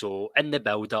night. So in the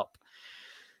build-up,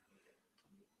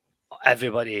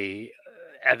 everybody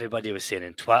was saying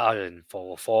on Twitter and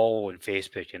follow on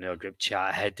Facebook and our group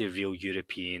chat, had the real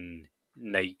European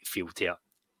night feel to it.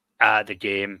 At the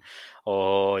game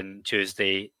on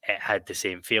Tuesday, it had the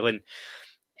same feeling.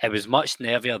 It was much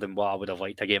nervier than what I would have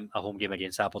liked a home game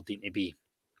against Aberdeen to be.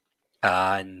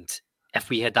 And if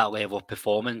we had that level of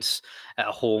performance at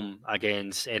home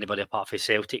against anybody apart from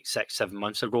Celtic 6-7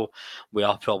 months ago, we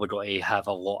are probably going to have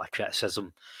a lot of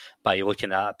criticism by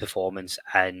looking at that performance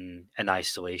in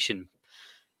isolation.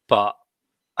 But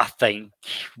I think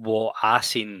what I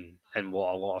seen and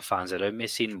what a lot of fans around me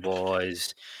seen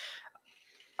was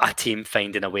a team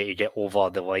finding a way to get over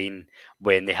the line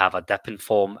when they have a dip in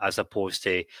form, as opposed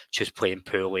to just playing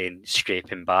poorly and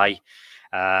scraping by.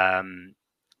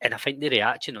 And I think the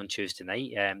reaction on Tuesday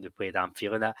night, they played, I'm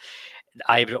feeling it.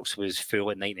 Ibrox was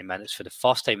full at 90 minutes for the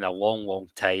first time in a long, long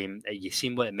time. You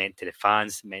seen what it meant to the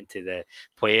fans, it meant to the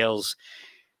players.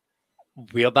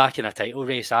 We're back in a title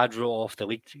race. I wrote off the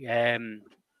league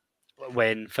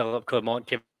when Philip Clement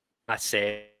came. I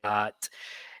said that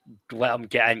let them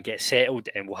get in, get settled,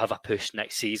 and we'll have a push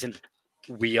next season.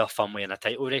 We are firmly in a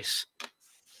title race.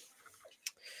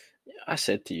 I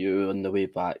said to you on the way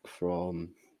back from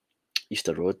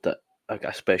Easter Road that I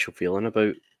got a special feeling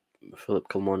about Philip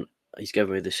Clement. He's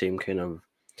given me the same kind of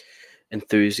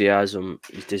enthusiasm,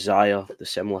 his desire,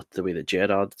 similar to the way that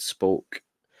Gerrard spoke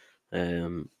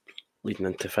leading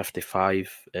into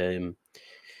 55.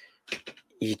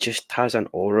 He just has an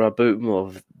aura about him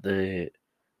of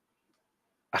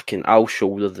I'll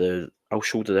shoulder the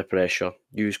pressure.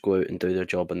 You go out and do their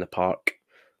job in the park.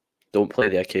 Don't play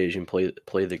the occasion. Play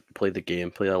the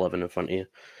game. Play the 11 in front of you.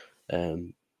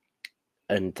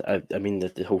 And I mean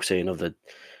the whole saying of I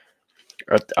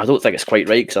don't think it's quite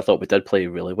right, because I thought we did play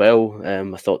really well. I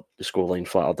thought the scoreline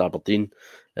flattered Aberdeen.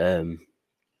 The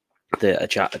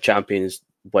champions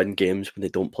win games when they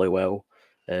don't play well.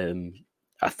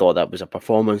 I thought that was a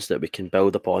performance that we can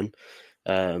build upon.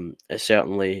 It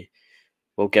certainly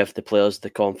will give the players the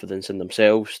confidence in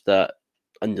themselves that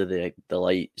under the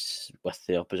lights with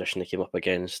the opposition they came up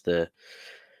against, their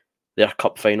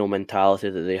cup final mentality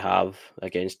that they have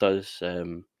against us,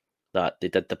 that they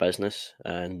did the business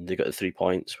and they got the 3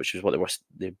 points, which is what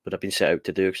they would have been set out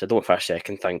to do. Because I don't for a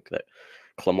second think that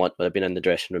Clement would have been in the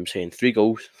dressing room saying 3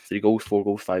 goals, 4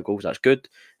 goals, 5 goals, that's good.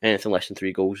 Anything less than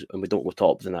 3 goals and we don't go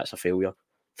top, then that's a failure.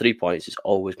 3 points is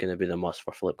always going to be the must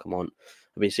for Philip Clement.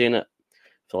 I've been saying it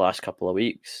for the last couple of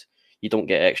weeks. You don't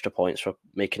get extra points for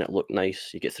making it look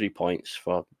nice. You get 3 points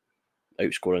for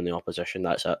outscoring the opposition.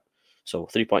 That's it. So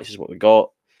 3 points is what we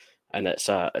got, and it's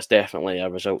definitely a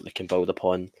result they can build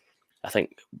upon. I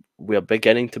think we're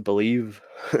beginning to believe,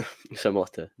 similar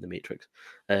to the Matrix,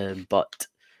 but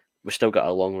we've still got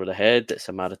a long road ahead. It's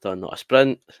a marathon, not a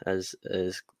sprint, as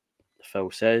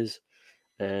Phil says.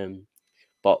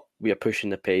 But we are pushing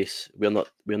the pace. We're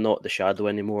not the shadow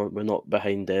anymore. We're not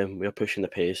behind them. We're pushing the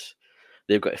pace.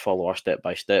 They've got to follow our step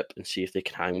by step and see if they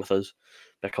can hang with us.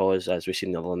 Because as we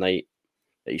seen the other night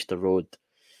at Easter Road,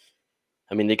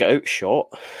 I mean, they got outshot.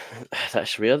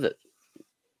 That's rare that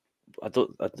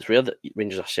it's rare that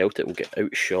Rangers or Celtic will get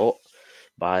outshot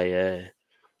by their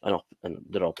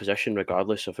opposition,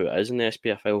 regardless of who it is in the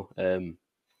SPFL.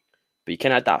 But you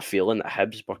kind of had that feeling that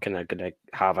Hibs were kind of going to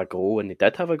have a go, and they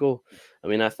did have a go. I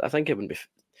mean, I think it would be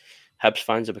Hibs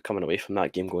fans would be coming away from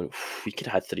that game going, we could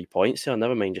have had 3 points there,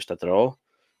 never mind just a draw.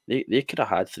 They could have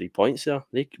had 3 points there.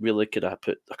 They really could have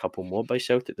put a couple more by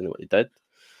Celtic than what they did.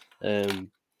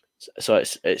 So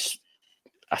it's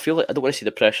I feel like I don't want to see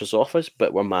the pressures off us,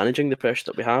 but we're managing the pressure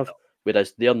that we have,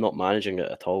 whereas they're not managing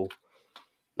it at all.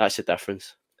 That's the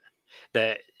difference.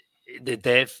 The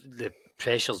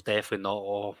pressure's definitely not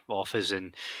off us,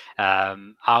 and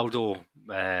Aldo,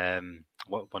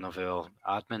 one of our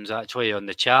admins actually on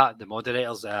the chat, the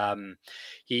moderators,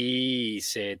 he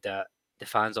said that the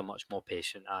fans are much more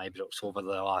patient at Ibrox over the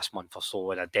last month or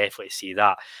so, and I definitely see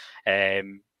that.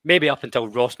 Maybe up until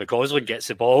Ross McCausland gets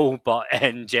the ball, but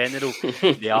in general,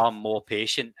 they are more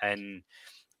patient. And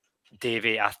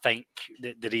Davey, I think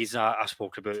the reason I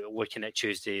spoke about looking at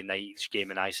Tuesday night's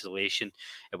game in isolation,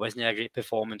 it wasn't a great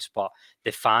performance, but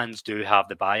the fans do have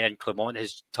the buy-in. Clement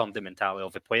has turned the mentality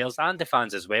of the players and the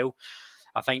fans as well.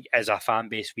 I think as a fan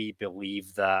base, we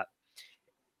believe that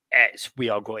we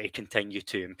are going to continue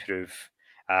to improve.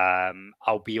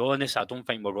 I'll be honest, I don't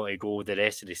think we're going to go the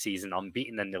rest of the season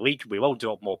unbeaten in the league. We will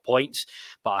drop more points,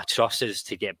 but I trust us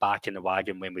to get back in the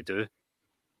wagon when we do.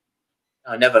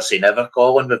 I never say never,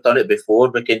 Colin. We've done it before.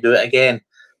 We can do it again.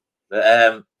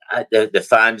 But the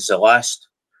fans, the last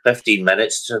 15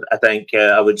 minutes, I think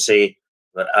I would say,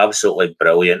 were absolutely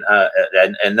brilliant.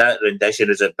 And that rendition,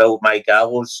 as it built my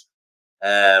gallows,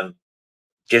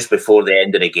 just before the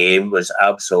end of the game, was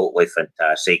absolutely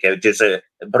fantastic. It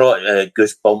brought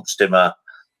goosebumps to my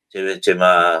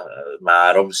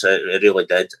arms. It really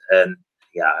did. And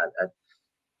yeah,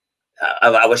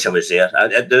 I wish I was there.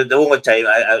 The only time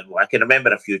I can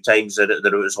remember a few times that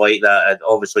it was like that. And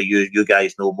obviously, you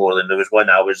guys know more than there was one.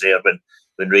 I was there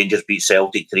when Rangers beat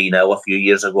Celtic 3-0 a few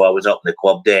years ago. I was up in the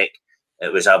club deck.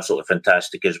 It was absolutely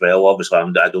fantastic as well. Obviously,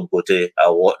 I don't go to an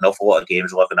awful lot of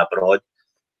games living abroad,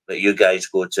 but you guys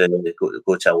go to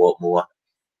a lot more.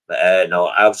 But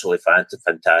no, absolutely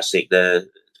fantastic.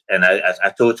 And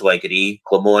I totally agree.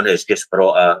 Clement has just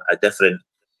brought a different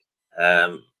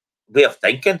way of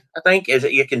thinking, I think, is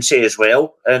you can say as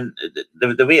well. And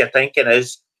the way of thinking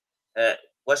is,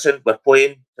 listen, we're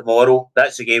playing tomorrow.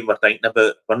 That's the game we're thinking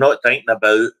about. We're not thinking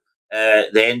about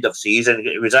the end of season.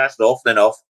 It was asked often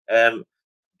enough.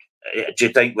 Do you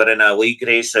think we're in a league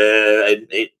race? And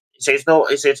it says no.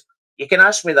 It says you can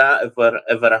ask me that if we're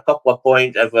a couple of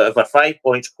points, if we're 5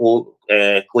 points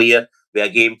clear with a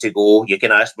game to go. You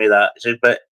can ask me that. It says,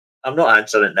 but I'm not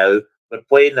answering it now. We're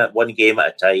playing that one game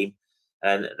at a time.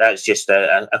 And that's just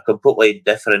a completely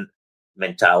different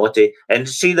mentality. And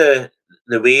see the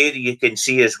way you can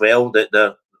see as well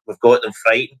that we've got them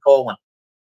frightened, Colin.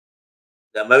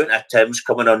 The amount of Tims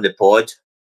coming on the pod,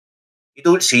 you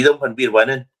don't see them when we're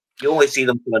winning. You only see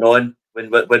them coming on when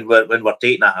we're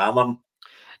taking a hammer.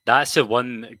 That's the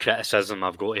one criticism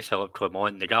I've got to Philip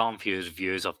Clement. The guy on his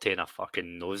views of taking a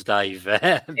fucking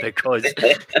nosedive because,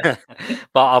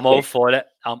 but I'm all for it.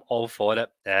 I'm all for it.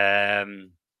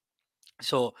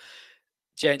 So,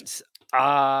 gents,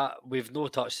 we've no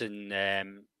touched in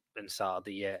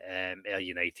Saturday yet, Ayr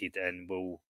United, and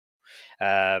we'll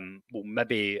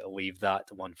maybe leave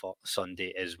that one for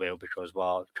Sunday as well because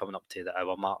we're coming up to the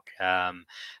hour mark.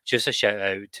 Just a shout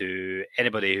out to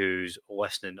anybody who's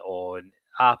listening on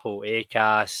Apple,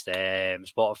 Acast,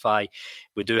 Spotify.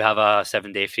 We do have a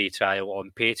 7-day free trial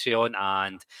on Patreon,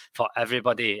 and for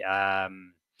everybody,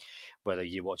 whether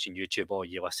you're watching YouTube or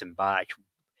you listen back,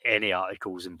 any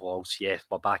articles and blogs,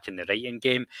 we're back in the writing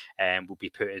game, and we'll be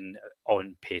putting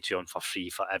on Patreon for free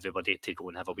for everybody to go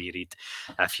and have a wee read.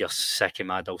 If you're sick of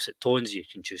my dulcet tones, you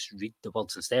can just read the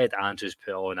words instead. Andrew's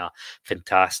put on a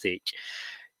fantastic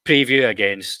preview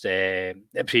against a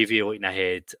preview looking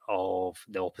ahead of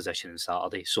the opposition on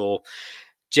Saturday. So,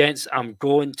 gents, I'm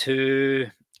going to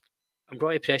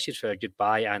press you for a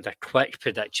goodbye and a quick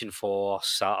prediction for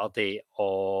Saturday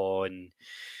on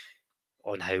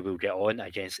how we'll get on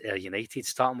against Ayr United,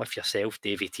 starting with yourself,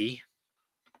 Davey T.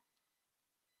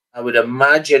 I would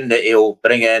imagine that he'll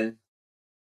bring in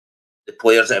the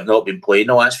players that have not been playing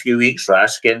the last few weeks.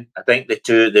 Raskin, I think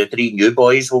the three new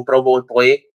boys will probably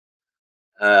play.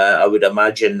 I would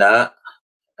imagine that.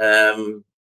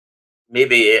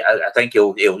 Maybe I think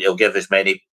he'll give as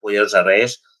many players a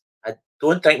rest. I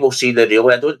don't think we'll see the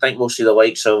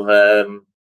likes of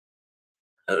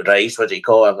Rice. What do you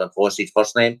call him? I've lost his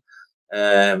first name.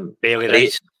 Bailey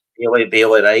Rice.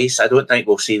 Bailey Rice. I don't think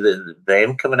we'll see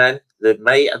them coming in. They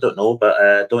might, I don't know, but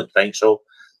I don't think so.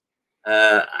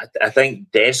 I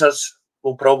think Dessers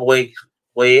will probably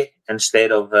play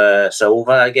instead of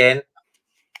Silva again.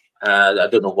 I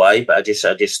don't know why, but I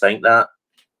just think that.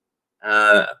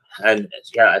 And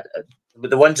yeah,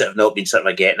 the ones that have not been sort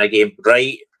of getting a game,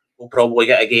 Wright will probably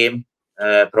get a game.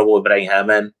 Probably bring him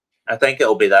in. I think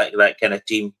it'll be that kind of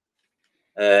team,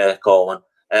 Colin.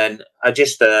 And I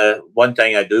just one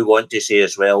thing I do want to say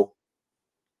as well: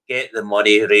 get the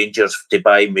money, Rangers, to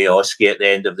buy Miovski at the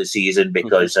end of the season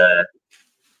because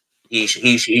he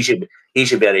should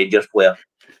be a Rangers player.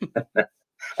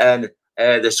 And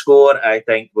the score, I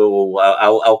think,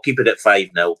 I'll keep it at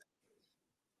 5-0.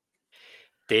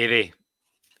 Davey,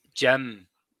 Jim,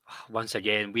 once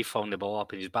again, we found the ball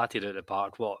up and he's batted out the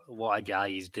park. What a guy.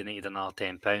 He's donated another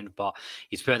 £10, but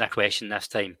he's put in a question this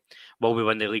time. Will we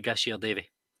win the league this year, Davey?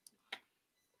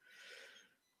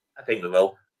 I think we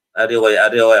will.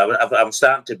 I'm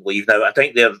starting to believe now. I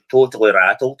think they're totally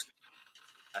rattled.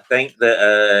 I think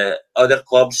that other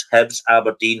clubs, Hibs,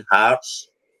 Aberdeen, Hearts,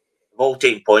 have all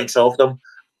taken points off them.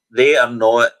 Their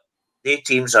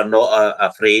teams are not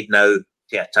afraid now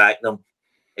to attack them.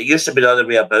 It used to be the other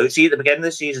way about. See, at the beginning of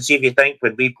the season, see if you think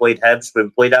when we played Hibs, when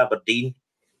we played Aberdeen,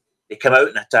 they come out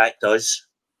and attacked us.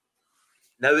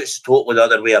 Now it's totally the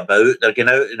other way about. They're going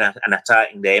out and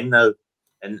attacking them now.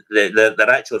 And they're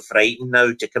actually frightened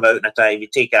now to come out and attack. If you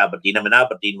take Aberdeen, I mean,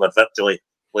 Aberdeen were virtually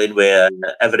playing with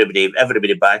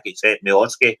everybody back except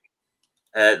Miovski.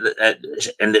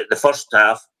 In the first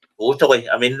half, totally.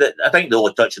 I mean, I think the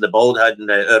only touch of the ball they had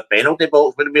in our penalty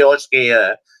box with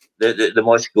Miovski, the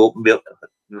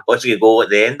Miovski goal at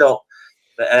the end of.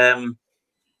 But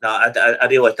no, I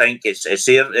really think it's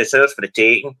ours for the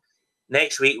taking.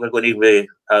 Next week we're going to be.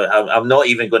 I'm not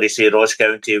even going to say Ross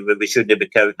County. We shouldn't be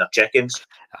counting our chickens.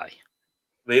 Aye.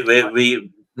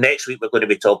 We next week we're going to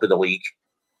be top of the league.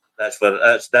 That's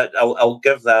that. I'll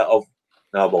give that.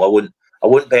 No, well, I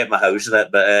wouldn't bet my house on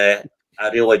it, but I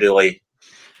really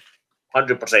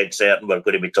 100% certain we're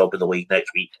going to be top of the league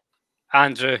next week.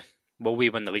 Andrew, will we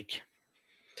win the league?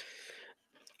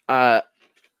 I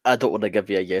don't want to give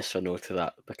you a yes or no to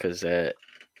that because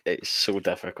it's so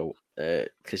difficult.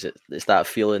 Because it's that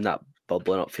feeling, that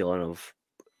bubbling up feeling of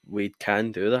we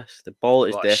can do this. The ball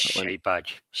is definitely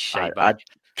shite bag.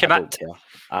 Commit. I don't care.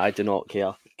 I do not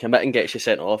care. Committing gets you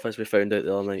sent off, as we found out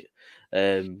the other night.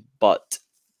 But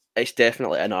it's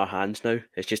definitely in our hands now.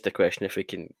 It's just a question if we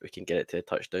can get it to the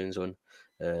touchdown zone,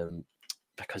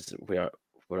 because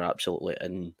we're absolutely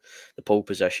in the pole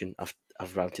position.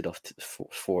 I've ranted off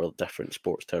four different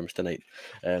sports terms tonight,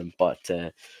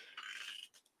 but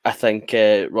I think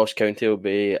Ross County will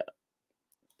be.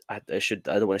 I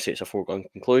don't want to say it's a foregone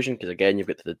conclusion because again you've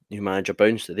got the new manager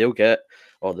bounce that they'll get,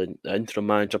 or the interim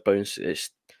manager bounce. It's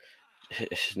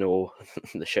no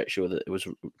the shit show that it was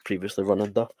previously run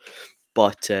under.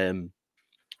 But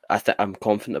I'm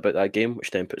confident about that game,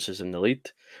 which then puts us in the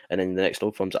lead. And then the next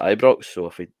Old Firm's at Ibrox. So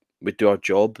if we do our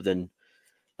job, then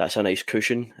that's a nice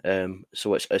cushion.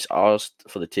 So it's ours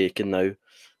for the taking now,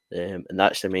 and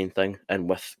that's the main thing. And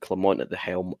with Clermont at the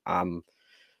helm, I'm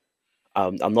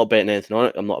not betting anything on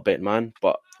it. I'm not a betting man,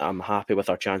 but I'm happy with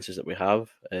our chances that we have.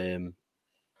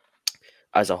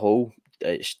 As a whole,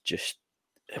 it's just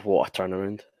what a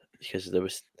turnaround, because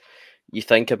you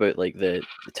think about like the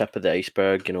tip of the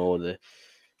iceberg, the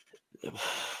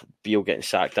Beale getting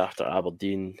sacked after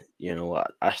Aberdeen.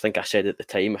 I think I said at the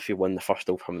time if he won the first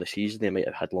Old Firm of the season, they might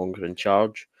have had longer in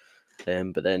charge.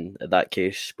 But then in that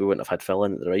case, we wouldn't have had Phil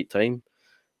in at the right time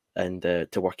and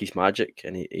to work his magic.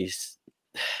 And he's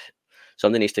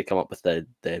somebody needs to come up with the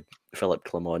Philip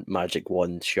Clermont magic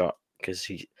wand shirt, because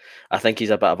I think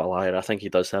he's a bit of a liar. I think he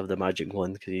does have the magic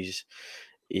wand because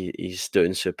he's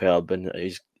doing superb, and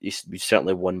he's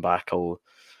certainly won back all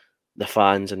the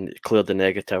fans and cleared the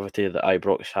negativity that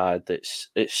Ibrox had.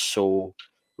 It's so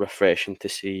refreshing to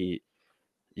see,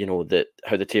 that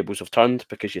how the tables have turned,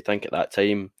 because you think at that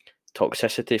time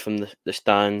toxicity from the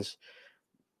stands,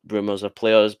 rumours of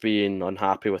players being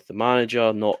unhappy with the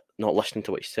manager, not listening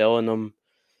to what he's telling them,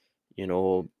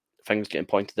 things getting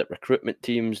pointed at recruitment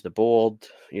teams, the board,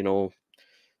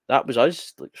 that was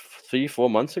us like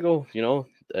 3-4 months ago, I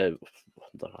don't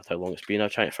know how long it's been. I'm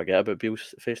trying to forget about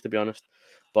Beale's face, to be honest.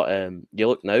 But you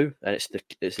look now, and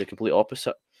it's the complete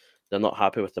opposite. They're not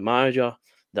happy with the manager.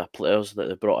 The players that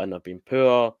they brought in have been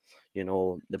poor.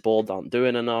 The board aren't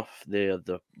doing enough. They're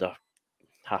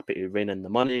happy to rein in the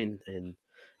money and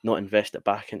not invest it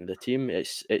back into the team.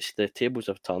 It's the tables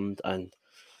have turned, and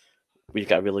we've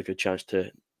got a really good chance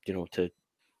to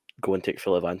go and take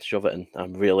full advantage of it. And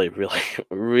I'm really, really,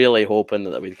 really hoping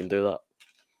that we can do that.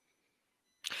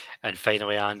 And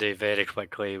finally, Andy, very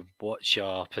quickly, what's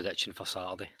your prediction for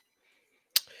Saturday?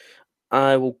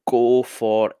 I will go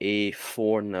for a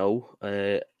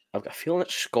 4-0. I've got a feeling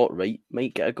that Scott Wright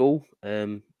might get a goal.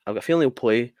 I've got a feeling he'll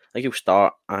play. I think he'll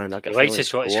start, and he likes the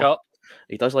Scottish Cup.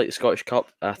 He does like the Scottish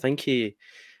Cup. I think he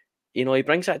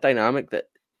brings that dynamic that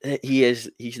he's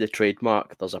the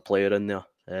trademark. There's a player in there.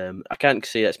 I can't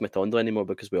say it's Matondo anymore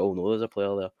because we all know there's a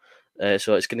player there.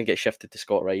 So it's going to get shifted to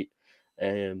Scott Wright.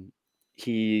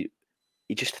 He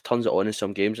he just turns it on in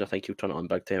some games. I think he'll turn it on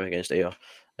big time against Ayr.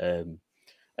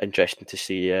 Interesting to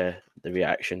see the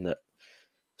reaction that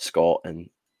Scotty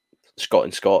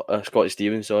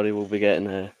Stevens, will be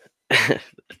getting.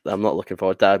 I'm not looking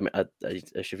forward to that.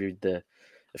 If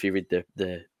you read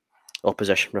the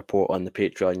opposition report on the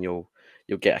Patreon, you'll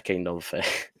get a kind of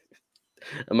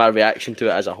my reaction to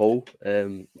it as a whole.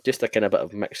 Just a kind of bit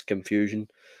of mixed confusion.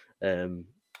 And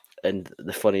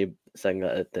the funny thing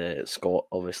that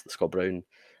Scott Brown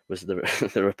was the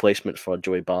replacement for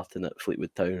Joey Barton at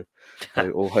Fleetwood Town.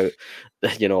 how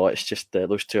it's just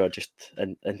those two are just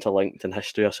interlinked in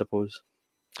history, I suppose.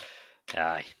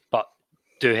 Aye, but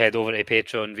do head over to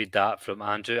Patreon, read that from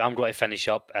Andrew. I'm going to finish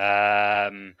up.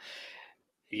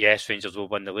 Yes, Rangers will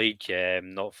win the league,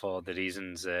 not for the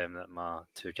reasons that my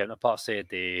two counterparts said.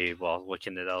 They were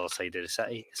looking at the other side of the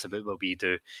city. It's about what we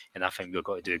do, and I think we've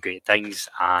got to do great things.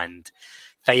 And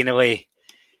finally,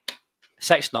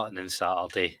 6-0 on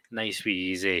Saturday. Nice, wee,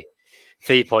 easy.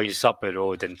 3 points up the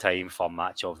road in time for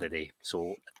match of the day.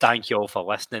 So thank you all for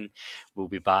listening. We'll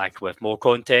be back with more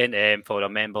content for our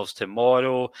members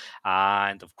tomorrow,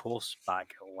 and of course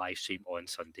back live stream on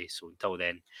Sunday. So until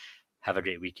then, have a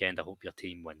great weekend. I hope your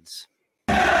team wins.